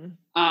it.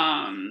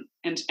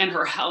 And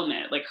her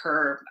helmet, like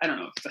her, I don't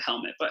know if it's a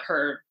helmet, but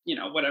her, you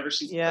know, whatever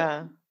she's,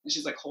 Yeah. and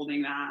she's like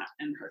holding that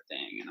and her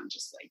thing. And I'm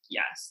just like,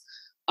 yes.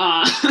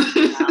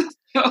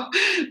 So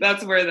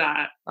that's where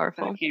that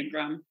came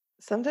from.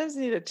 Sometimes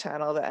you need to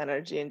channel the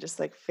energy and just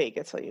like fake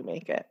it till you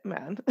make it,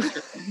 man.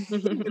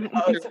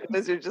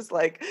 Sometimes you're just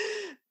like,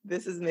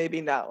 this is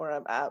maybe not where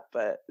I'm at,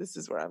 but this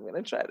is where I'm going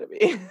to try to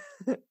be.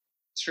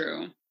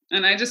 True.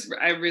 And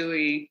I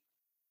really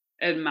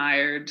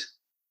admired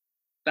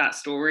that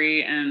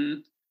story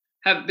and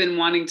have been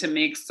wanting to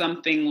make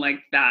something like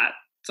that,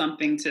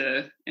 something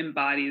to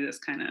embody this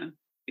kind of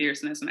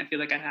fierceness. And I feel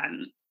like I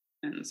hadn't.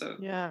 And so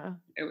yeah,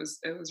 it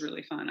was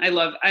really fun. I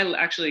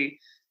actually,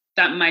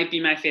 that might be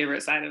my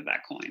favorite side of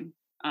that coin.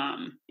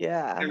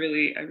 yeah. I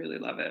really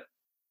love it.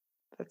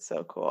 That's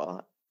so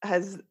cool.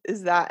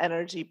 Is that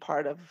energy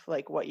part of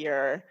like what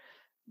you're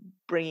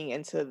bringing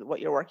into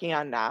what you're working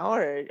on now,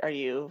 or are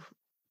you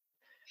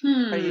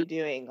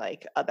doing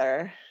like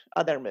other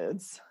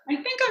moods? I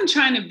think I'm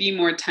trying to be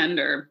more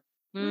tender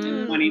in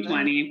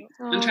 2020.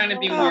 I'm trying to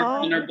be more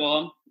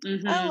vulnerable.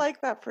 Mm-hmm. I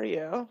like that for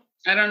you.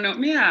 I don't know.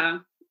 Yeah.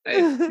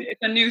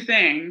 It's a new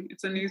thing.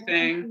 It's a new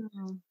thing.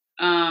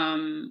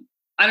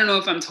 I don't know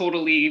if I'm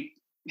totally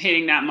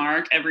hitting that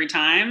mark every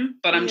time,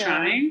 but I'm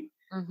trying.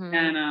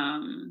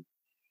 And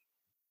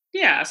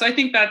yeah, so I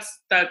think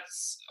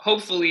that's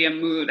hopefully a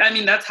mood. I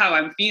mean, that's how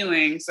I'm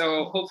feeling.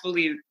 So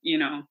hopefully, you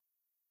know,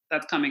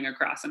 that's coming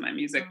across in my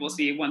music. We'll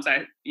see once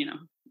I, you know,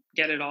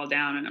 get it all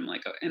down and I'm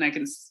like, and I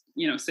can,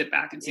 you know, sit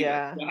back and see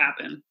what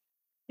happened.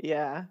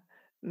 Yeah.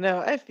 No,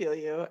 I feel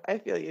you. I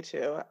feel you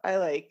too.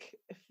 I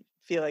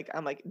feel like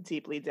I'm like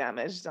deeply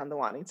damaged on the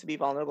wanting to be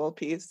vulnerable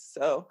piece.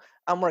 So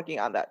I'm working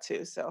on that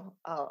too. So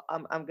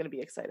I'm going to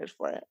be excited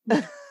for it.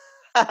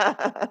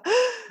 Beto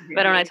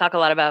and I talk a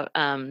lot about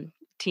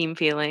team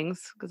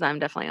feelings because I'm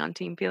definitely on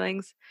team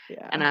feelings.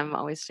 Yeah. And I'm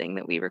always saying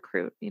that we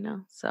recruit, you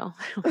know, so.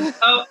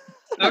 Oh,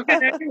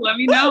 okay. Let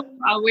me know.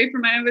 I'll wait for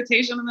my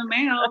invitation in the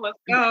mail. Let's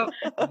go.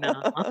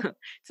 No,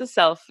 it's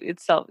self.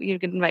 You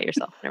can invite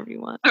yourself whenever you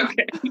want.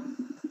 Okay.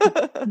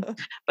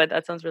 But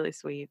that sounds really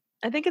sweet.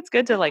 I think it's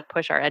good to like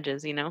push our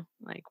edges, you know,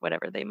 like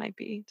whatever they might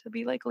be, to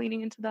be like leaning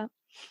into that.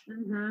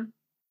 Mm-hmm.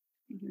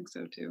 I think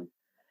so too.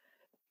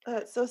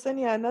 So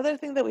Senia, another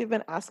thing that we've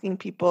been asking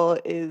people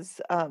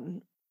is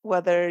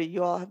whether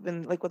you've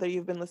been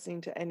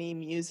listening to any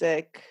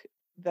music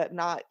that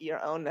not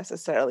your own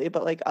necessarily,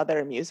 but like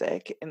other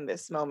music in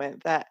this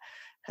moment that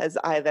has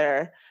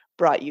either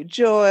brought you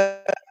joy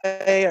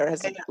or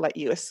has let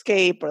you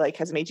escape or like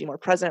has made you more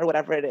present or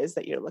whatever it is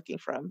that you're looking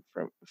from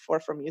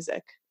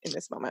music in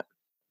this moment.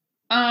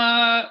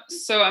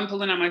 So I'm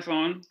pulling out my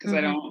phone because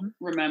I don't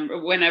remember.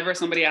 Whenever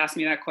somebody asks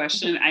me that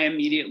question, I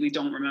immediately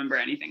don't remember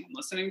anything I'm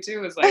listening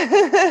to. It's like,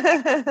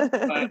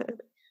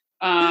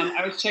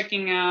 I was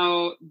checking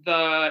out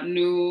the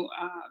new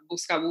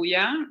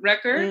Buscabulla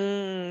record,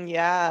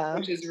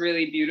 which is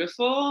really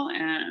beautiful,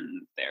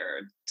 and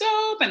they're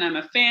dope, and I'm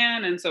a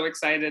fan, and so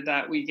excited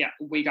that we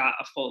got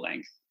a full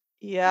length.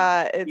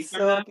 Yeah, it's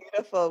so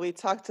beautiful. We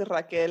talked to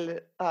Raquel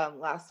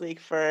last week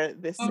for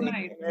this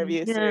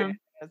interview series.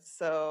 It's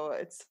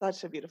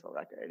such a beautiful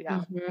record.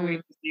 Yeah. I wait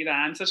to see that.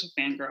 I'm such a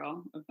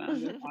fangirl of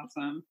them. They're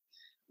awesome.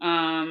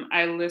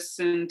 I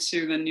listened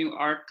to the new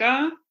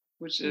Arca,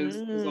 which is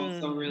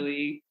also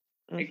really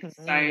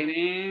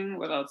exciting.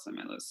 What else am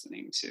I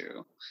listening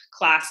to?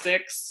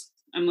 Classics.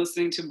 I'm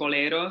listening to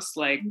boleros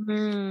like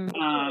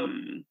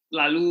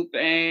La Lupe,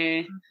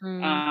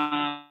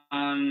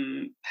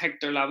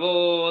 Hector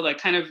Lavoe, like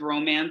kind of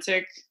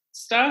romantic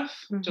stuff,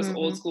 just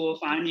old school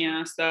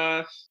Fania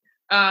stuff.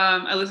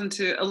 I listened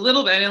to a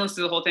little bit. I didn't listen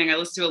to the whole thing. I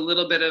listened to a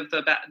little bit of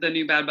the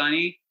new Bad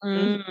Bunny. The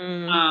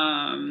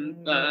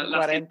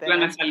Las que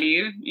van a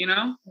salir, you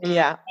know?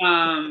 Yeah.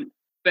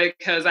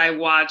 Because I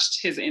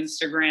watched his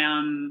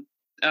Instagram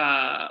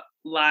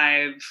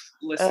live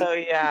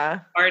listening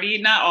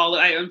party. Not all.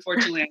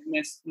 Unfortunately I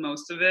missed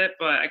most of it,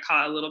 but I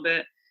caught a little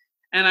bit.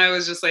 And I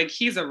was just like,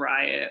 he's a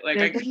riot.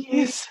 Like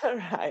he's a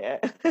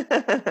riot.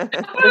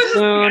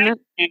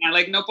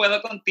 Like, no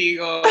puedo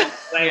contigo.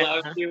 I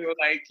love you.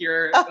 Like,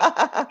 you're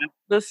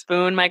the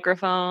spoon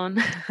microphone.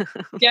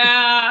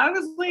 Yeah, I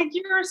was like,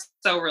 you're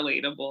so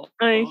relatable.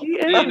 He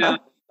is. You know?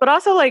 But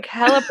also like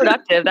hella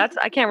productive.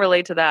 I can't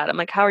relate to that. I'm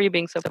like, how are you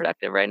being so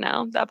productive right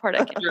now? That part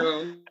I can't.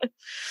 True.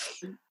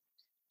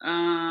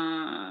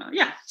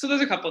 Yeah, so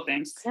there's a couple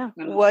things. Yeah.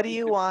 What do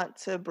you want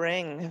to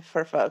bring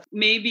for folks?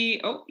 Maybe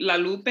La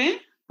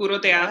Lupe, Puro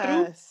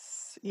Teatro.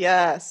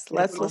 Yes.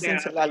 Let's listen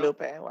to La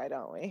Lupe. Why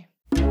don't we?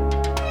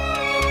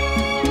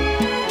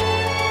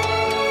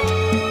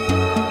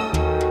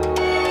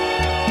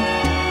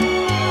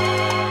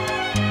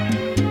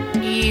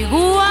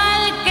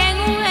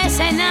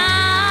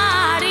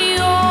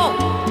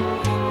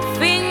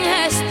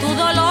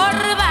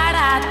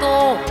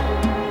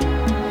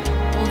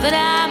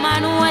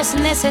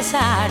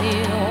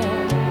 necesario.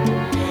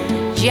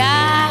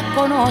 Ya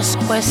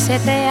conozco ese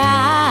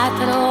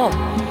teatro,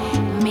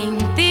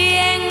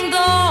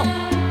 mintiendo,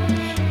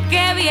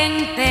 qué bien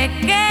te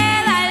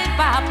queda el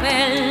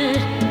papel.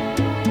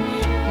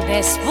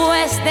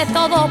 Después de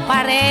todo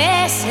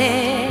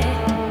parece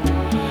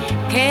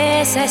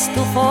que esa es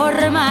tu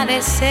forma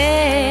de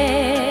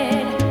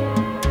ser.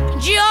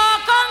 Yo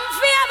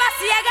confiaba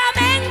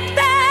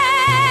ciegamente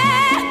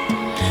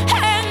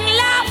en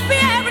la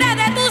fiebre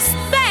de tus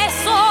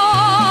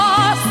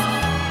besos,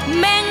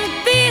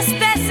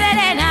 mentiste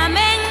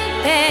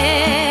serenamente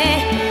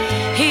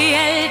y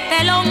el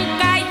telón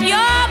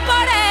cayó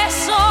por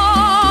eso.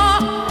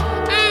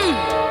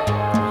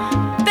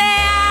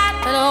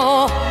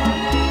 Teatro,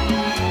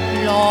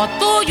 lo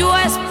tuyo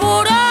es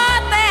puro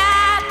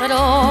teatro,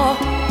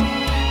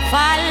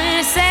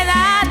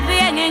 falsedad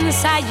bien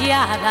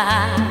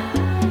ensayada,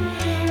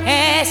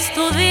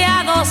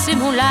 estudiado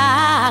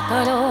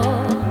simulacro.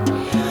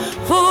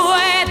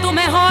 Fue tu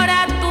mejor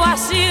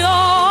actuación,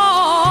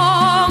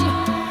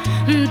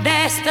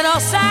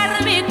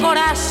 destrozar mi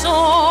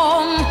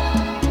corazón.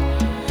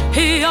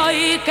 Y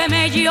hoy que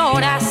me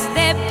lloras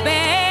de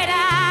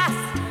veras,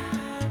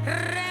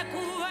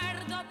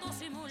 recuerdo tu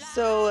simulacro.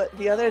 So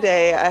the other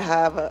day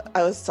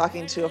I was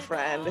talking to a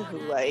friend who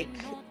like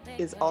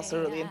is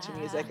also really into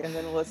music, and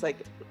then was like,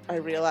 I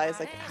realized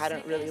like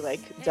hadn't really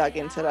like dug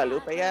into La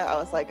Lupe yet. I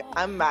was like,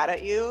 I'm mad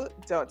at you.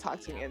 Don't talk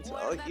to me until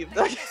you've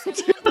dug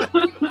into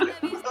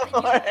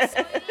more.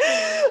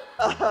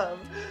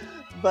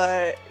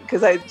 But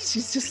because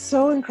she's just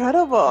so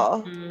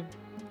incredible. Mhm.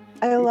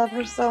 I love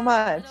her so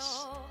much.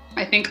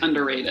 I think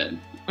underrated.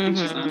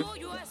 Mhm.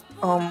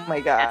 Oh my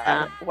god,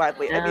 Yeah.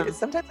 widely. I Yeah. mean,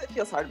 sometimes it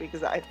feels hard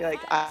because I feel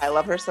like I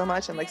love her so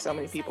much, and like so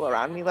many people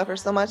around me love her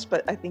so much.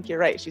 But I think you're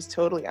right; she's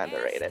totally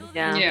underrated.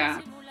 Yeah.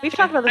 Yeah. We've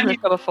talked about this I on the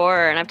mean- show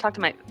before, and I've talked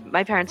to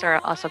my parents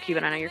are also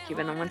Cuban. I know you're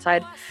Cuban on one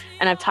side,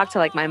 and I've talked to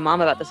like my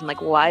mom about this. I'm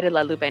like, why did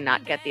La Lupe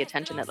not get the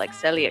attention that like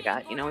Celia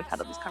got? You know, we've had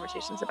all these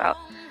conversations about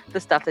the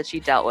stuff that she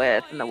dealt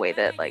with and the way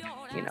that like,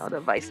 you know, the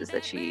vices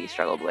that she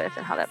struggled with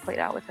and how that played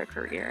out with her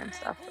career and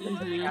stuff. But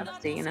it's Mhm. a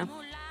travesty, you know.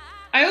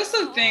 I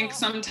also think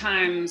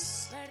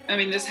sometimes, I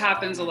mean, this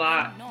happens a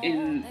lot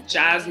in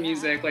jazz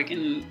music, like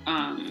in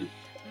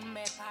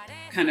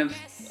kind of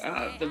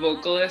the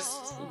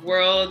vocalist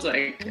world,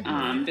 like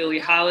Billie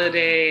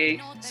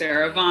Holiday,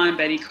 Sarah Vaughan,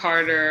 Betty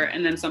Carter,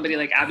 and then somebody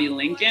like Abby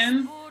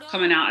Lincoln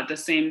coming out at the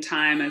same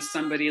time as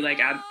somebody like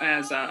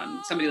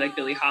somebody like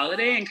Billie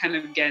Holiday, and kind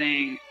of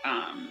getting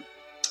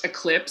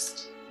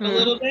eclipsed a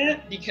little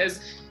bit, because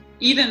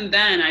even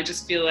then I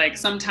just feel like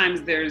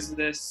sometimes there's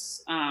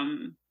this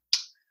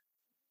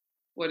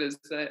what is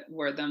the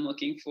word I'm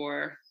looking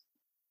for?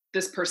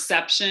 This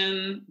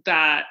perception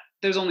that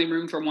there's only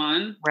room for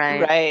one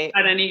Right.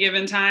 at any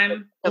given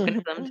time.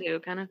 Tokenism too,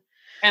 kind of.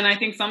 And I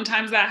think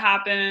sometimes that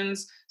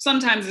happens.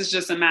 Sometimes it's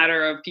just a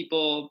matter of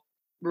people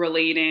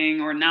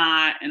relating or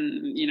not,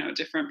 and, you know,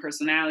 different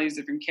personalities,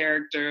 different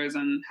characters,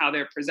 and how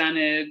they're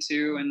presented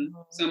to, and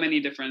so many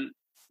different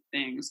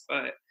things.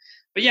 But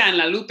yeah, in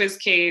La Lupe's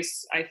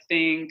case, I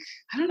think,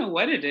 I don't know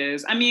what it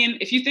is. I mean,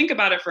 if you think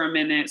about it for a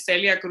minute,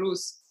 Celia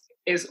Cruz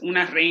is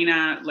una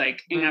reina,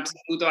 like in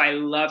absoluto. I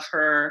love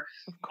her,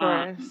 Of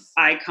course.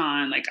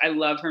 icon. Like I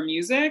love her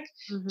music.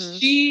 Mhm.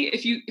 She,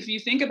 if you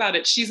think about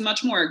it, she's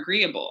much more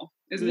agreeable,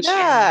 isn't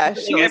Yeah,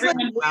 she? she was like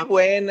everyone, muy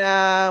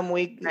buena,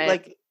 muy Right.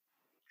 like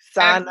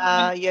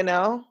sana, you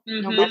know?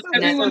 Mhm. Wasn't so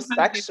Everyone has these-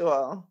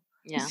 sexual.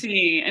 Yeah.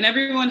 See, and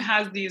everyone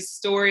has these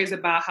stories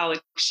about how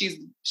like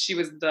she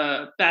was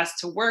the best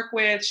to work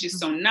with. She's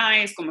so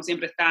nice, como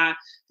siempre está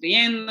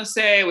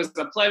riéndose. It was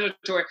a pleasure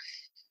to her.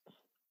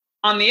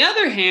 On the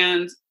other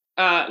hand,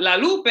 La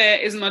Lupe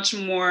is much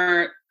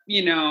more,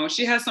 you know,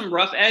 she has some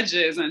rough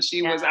edges, and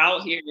she was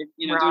out here,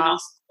 you know, doing all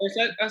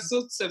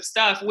sorts of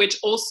stuff, which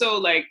also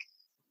like,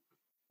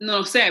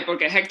 no sé,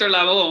 porque Hector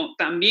Lavoe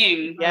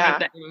también, Yeah.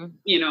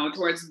 you know,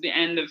 towards the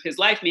end of his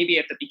life, maybe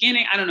at the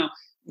beginning, I don't know,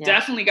 Yeah.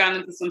 definitely got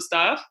into some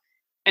stuff,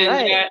 and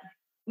Right. that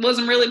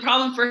wasn't really a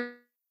problem for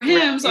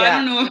him. So Yeah.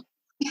 I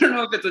don't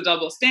know if it's a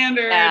double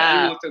standard. I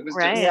don't know if it was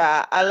Right. just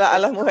Yeah, a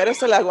las mujeres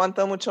se le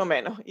aguanta mucho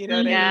menos, you know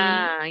what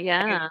I mean?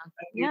 Yeah.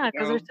 Yeah,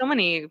 because there's so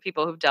many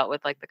people who've dealt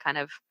with like the kind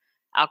of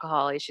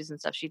alcohol issues and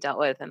stuff she dealt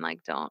with, and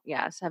like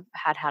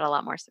have had a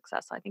lot more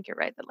success. So I think you're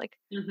right that like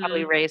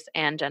probably race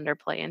and gender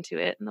play into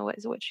it in the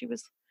ways in which she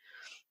was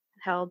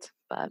held.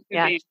 But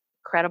yeah, be.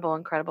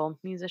 incredible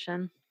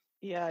musician.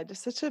 Yeah,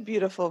 just such a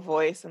beautiful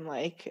voice, and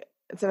like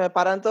se me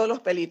paran todos los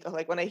pelitos.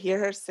 Like when I hear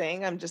her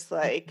sing, I'm just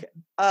like,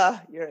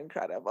 you're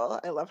incredible.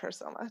 I love her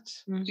so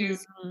much.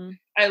 She's- Mhm.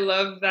 I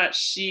love that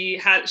she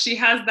has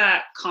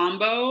that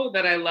combo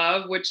that I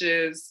love, which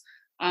is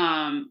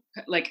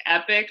like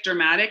epic,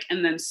 dramatic,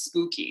 and then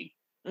spooky.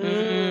 Like,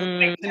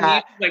 to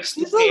Yeah. me, like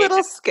She's a spooky.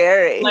 little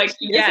scary. Like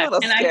She's yes, a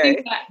little and I scary.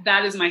 think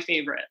that is my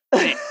favorite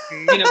thing.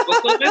 You know,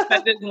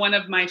 that is one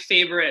of my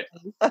favorite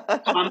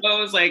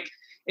combos. Like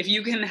if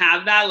you can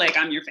have that, like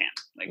I'm your fan.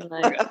 Like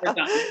Right. we're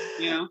done.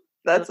 You know.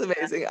 That's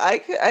amazing.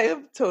 I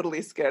am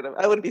totally scared of.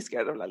 I wouldn't be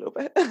scared of La Lupe.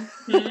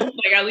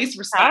 Like at least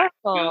respect.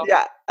 You know? Powerful.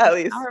 Yeah, at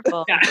least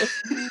Powerful. Yeah.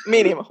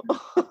 mínimo.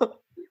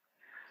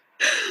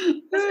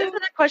 This isn't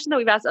a question that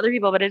we've asked other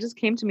people, but it just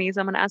came to me, so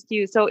I'm going to ask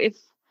you. So if,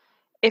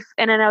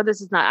 and I know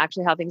this is not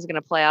actually how things are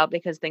going to play out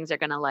because things are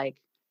going to like,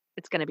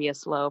 it's going to be a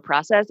slow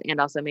process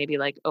and also maybe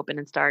like open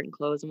and start and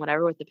close and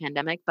whatever with the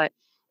pandemic. But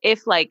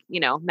if like, you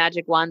know,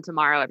 magic wand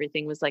tomorrow,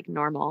 everything was like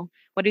normal,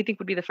 what do you think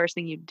would be the first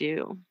thing you'd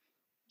do?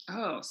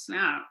 Oh,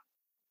 snap.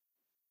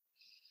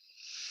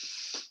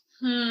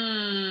 I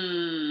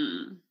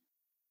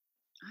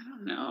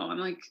don't know. I'm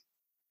like,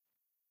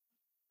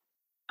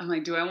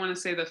 do I want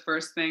to say the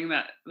first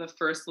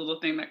little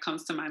thing that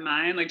comes to my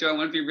mind? Like, do I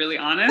want to be really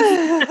honest?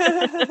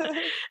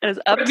 It's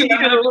up Or to do I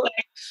want to be you.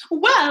 like,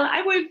 well,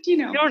 I would,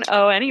 You don't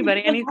owe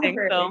anybody anything,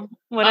 so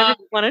whatever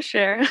you want to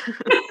share. Yeah,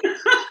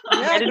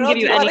 I didn't girl, give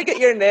do you you want to any. get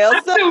your nails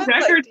I'm done? so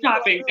record do you wanna,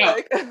 shopping. No.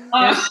 like-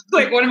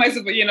 Like, what am I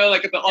supposed? You know,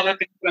 like all Yeah. the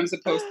things that I'm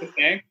supposed to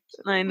say.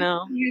 I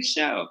know. You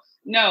show.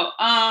 No.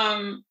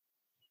 I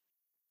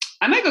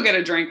might go get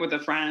a drink with a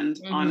friend.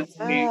 Mhm.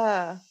 Honestly,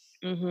 Yeah,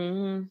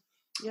 Mm-hmm.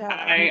 yeah.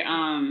 I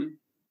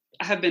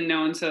have been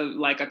known to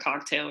like a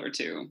cocktail or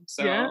two.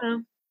 So Yeah.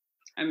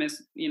 I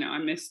miss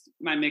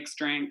my mixed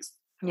drinks.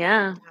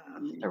 Yeah.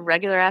 A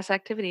regular ass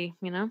activity,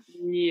 you know?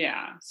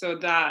 Yeah. So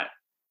that,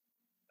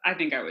 I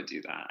think I would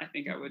do that. I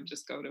think I would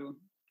just go to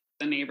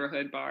the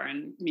neighborhood bar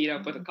and meet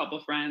up with a couple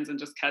friends and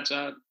just catch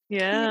up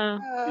Yeah.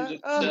 and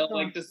just chill,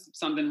 like just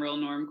something real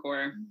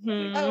normcore. I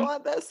Mhm.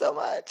 want that so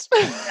much.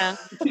 Yeah.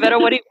 Vero,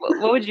 what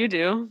would you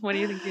do? What do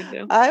you think you'd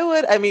do?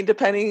 I mean,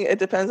 it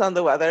depends on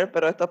the weather,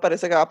 pero esto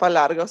parece que va para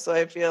largo, so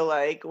I feel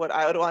like what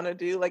I would want to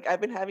do, like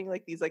I've been having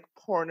like these like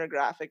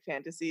pornographic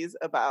fantasies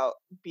about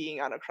being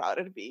on a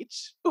crowded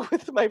beach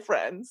with my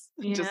friends,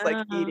 just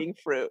like Yeah. eating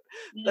fruit.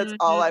 That's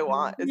all I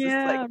want is just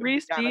Yeah, like to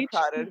Reese be on a Beach.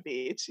 crowded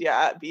beach.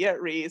 Yeah, be at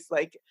Reese,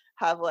 like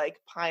have like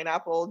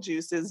pineapple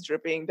juices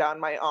dripping down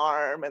my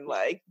arm and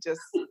like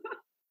just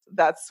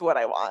that's what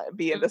I want.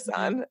 Be in the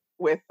sun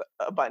with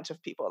a bunch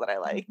of people that I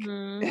like.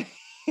 Mhm.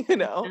 You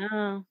know?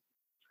 Yeah.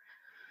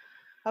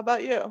 How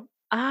about you?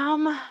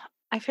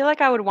 I feel like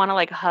I would want to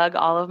like hug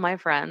all of my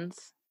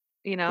friends,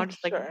 you know,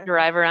 just like Sure.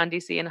 drive around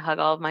DC and hug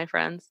all of my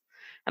friends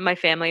and my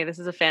family. This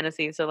is a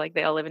fantasy, so like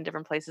they all live in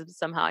different places, but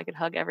somehow I could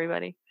hug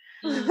everybody.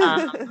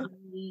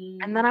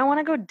 And then I want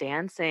to go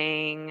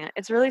dancing.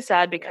 It's really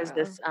sad because Yeah.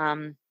 this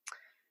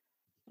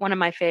one of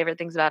my favorite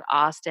things about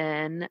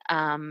Austin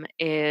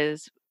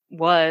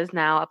was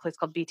now a place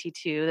called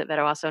BT2 that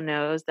Vero also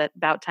knows, that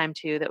About Time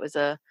 2, that was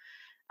a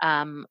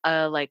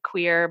like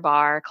queer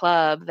bar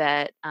club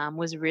that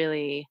was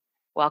really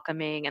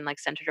welcoming and like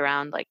centered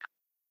around like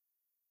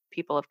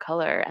people of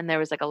color. And there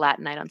was like a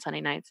Latin night on Sunday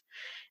nights,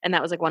 and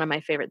that was like one of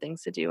my favorite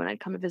things to do when I'd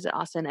come to visit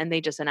Austin. And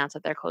they just announced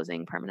that they're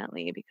closing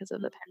permanently because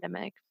of the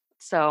pandemic.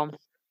 So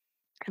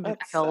I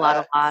That feel a lot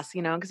of sucks. loss,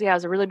 you know, because yeah, it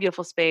was a really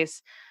beautiful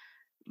space,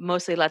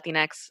 mostly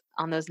Latinx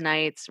on those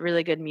nights,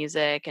 really good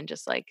music and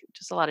just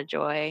a lot of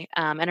joy.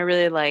 And I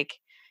really like,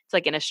 it's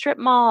like in a strip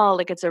mall,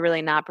 like it's a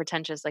really not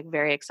pretentious, like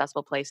very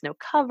accessible place, no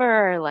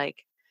cover,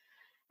 like,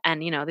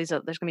 and you know, there's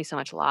gonna be so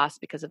much loss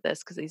because of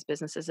this, because these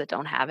businesses that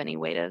don't have any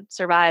way to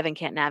survive and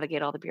can't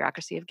navigate all the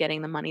bureaucracy of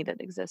getting the money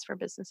that exists for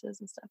businesses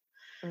and stuff.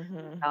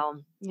 Mhm.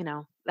 So, you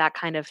know, that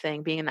kind of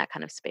thing, being in that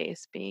kind of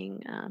space,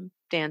 being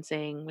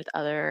dancing with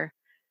other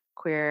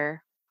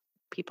queer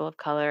people of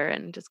color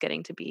and just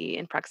getting to be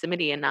in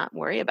proximity and not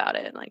worry about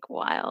it, like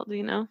wild,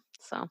 you know?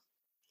 So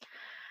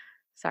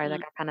sorry that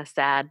got kind of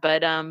sad,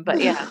 but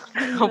yeah,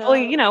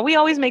 hopefully, you know, we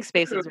always make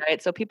spaces,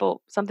 right? So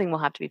something will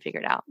have to be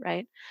figured out,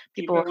 right?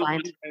 People will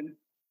find,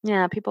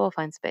 people will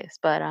find space,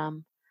 but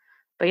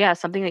yeah,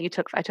 something that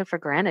I took for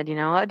granted, you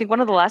know. I think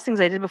one of the last things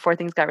I did before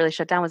things got really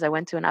shut down was I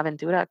went to an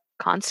Aventura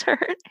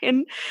concert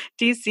in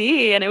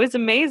DC, and it was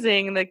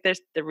amazing. Like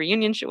there's the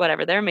reunion show,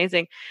 whatever, they're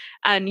amazing.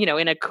 And, you know,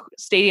 in a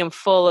stadium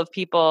full of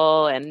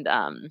people, and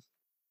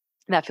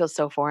that feels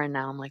so foreign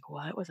now. I'm like,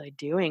 what was I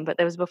doing? But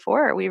that was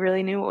before we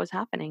really knew what was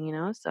happening, you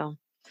know? So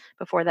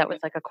before that was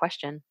like a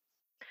question.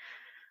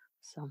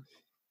 So.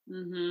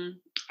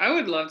 I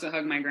would love to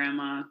hug my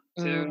grandma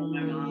too.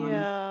 My mom.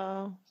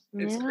 Yeah.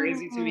 It's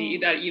crazy to me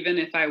that even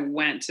if I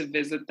went to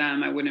visit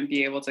them, I wouldn't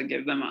be able to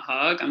give them a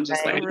hug. I'm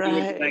just like,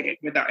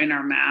 in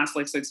our mass,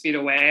 like 6 feet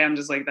away. I'm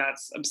just like,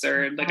 that's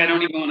absurd. Like, I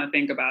don't even want to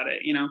think about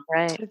it, you know?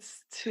 Right.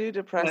 It's too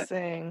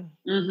depressing.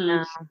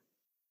 Yeah.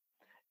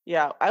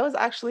 Yeah, I was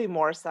actually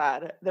more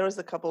sad. There was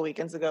a couple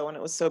weekends ago when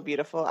it was so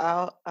beautiful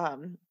out,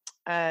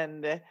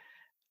 and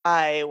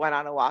I went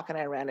on a walk and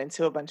I ran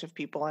into a bunch of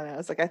people, and I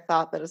was like, I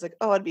thought that it was like,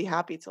 oh, I'd be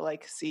happy to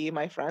like see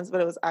my friends, but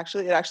it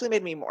actually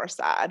made me more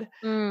sad.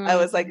 I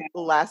was like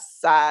less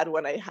sad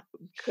when I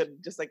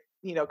could just like,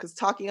 you know, because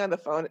talking on the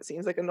phone, it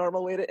seems like a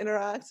normal way to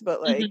interact,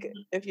 but like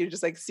if you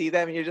just like see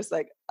them, you're just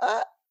like,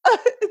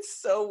 it's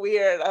so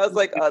weird. I was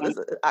like, oh, this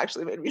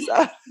actually made me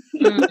sad.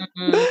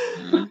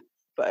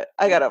 But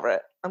I got over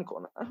it. I'm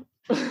cool now.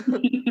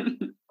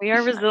 We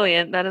are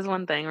resilient. That is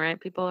one thing, right?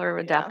 People are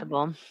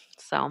adaptable.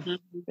 So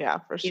yeah,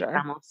 for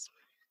sure.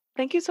 But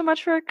thank you so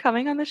much for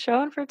coming on the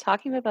show and for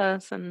talking with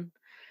us and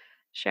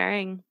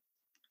sharing.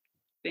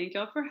 Thank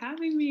y'all for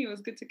having me. It was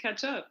good to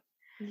catch up.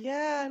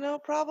 Yeah, no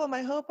problem.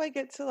 I hope I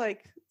get to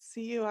like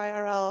see you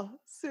IRL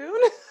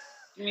soon.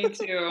 Me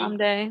too.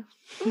 Someday.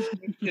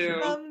 Me too.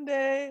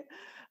 Someday.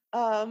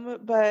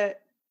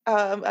 But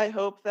I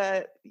hope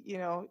that, you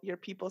know, your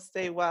people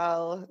stay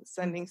well,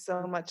 sending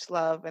so much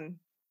love, and,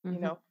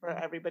 you know, for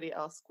everybody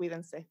else,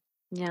 cuídense.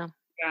 Yeah.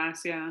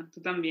 Yes, yeah.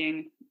 Tú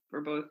también,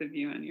 for both of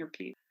you and your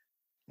people.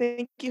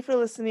 Thank you for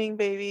listening,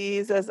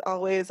 babies. As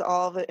always,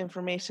 all the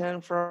information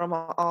from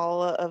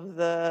all of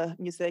the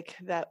music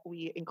that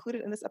we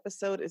included in this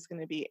episode is going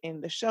to be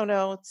in the show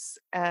notes.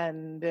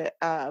 And,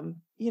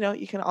 you know,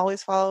 you can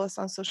always follow us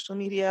on social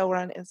media. We're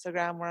on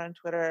Instagram, we're on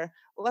Twitter,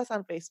 less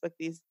on Facebook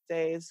these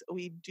days.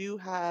 We do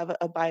have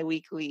a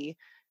bi-weekly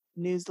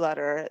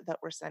newsletter that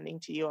we're sending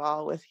to you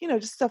all with, you know,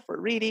 just stuff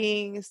we're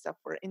reading, stuff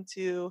we're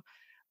into.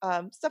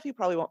 Stuff you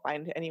probably won't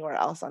find anywhere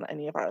else on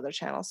any of our other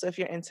channels. So if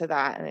you're into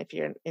that, and if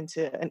you're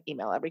into an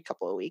email every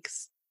couple of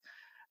weeks,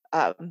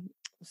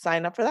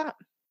 sign up for that.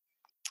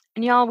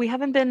 And y'all, we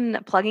haven't been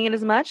plugging it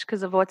as much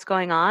because of what's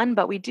going on,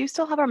 but we do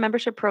still have our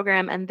membership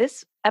program. And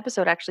this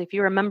episode, actually, if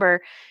you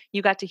remember,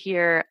 you got to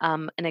hear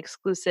an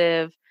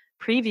exclusive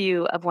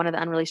preview of one of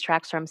the unreleased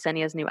tracks from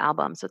Senia's new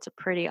album. So it's a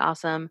pretty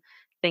awesome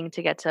thing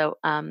to get to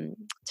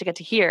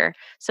hear.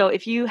 So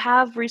if you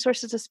have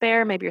resources to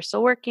spare, maybe you're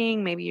still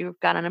working, maybe you've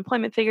got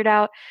unemployment figured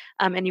out,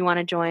 and you want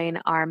to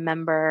join our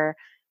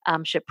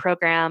membership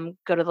program,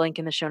 go to the link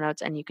in the show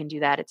notes and you can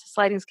do that. It's a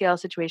sliding scale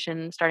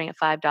situation starting at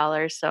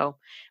 $5. So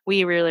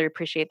we really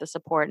appreciate the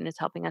support, and it's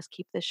helping us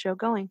keep this show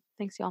going.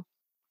 Thanks, y'all.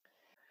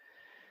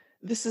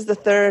 This is the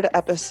third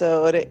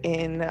episode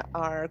in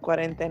our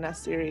Cuarentena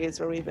series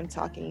where we've been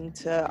talking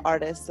to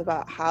artists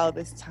about how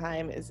this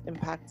time is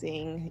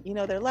impacting, you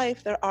know, their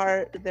life, their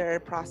art, their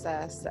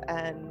process.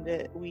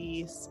 And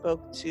we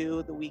spoke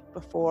to, the week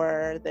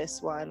before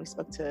this one, we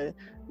spoke to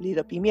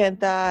Lido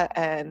Pimienta,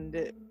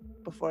 and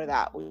before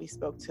that we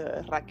spoke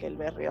to Raquel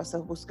Berrios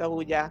of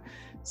Buscabulla,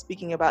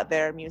 speaking about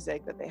their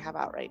music that they have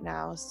out right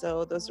now.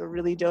 So those are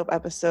really dope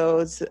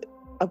episodes.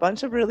 A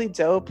bunch of really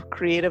dope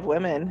creative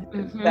women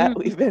that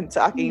we've been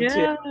talking to.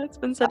 Yeah, it's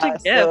been such a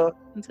gift. So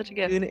it's such a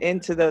gift. tune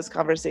into those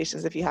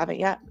conversations if you haven't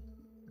yet.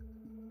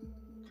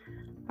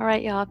 All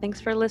right, y'all.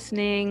 Thanks for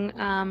listening.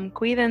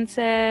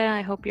 Cuídense.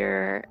 I hope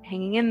you're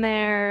hanging in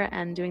there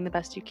and doing the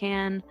best you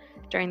can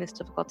during this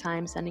difficult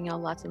time. Sending y'all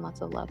lots and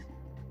lots of love.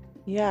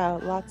 Yeah,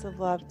 lots of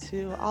love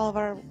to all of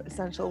our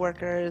essential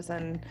workers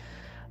and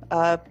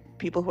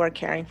people who are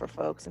caring for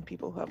folks and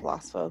people who have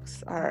lost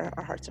folks. Our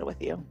hearts are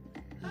with you.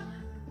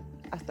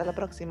 Hasta la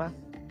próxima.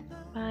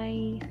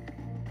 Bye.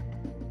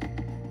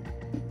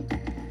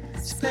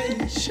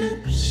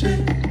 Spaceship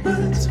shaped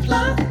birds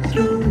fly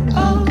through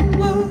our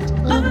world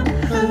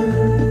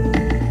unheard.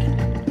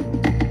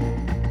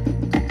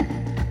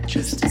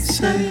 Just the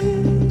same.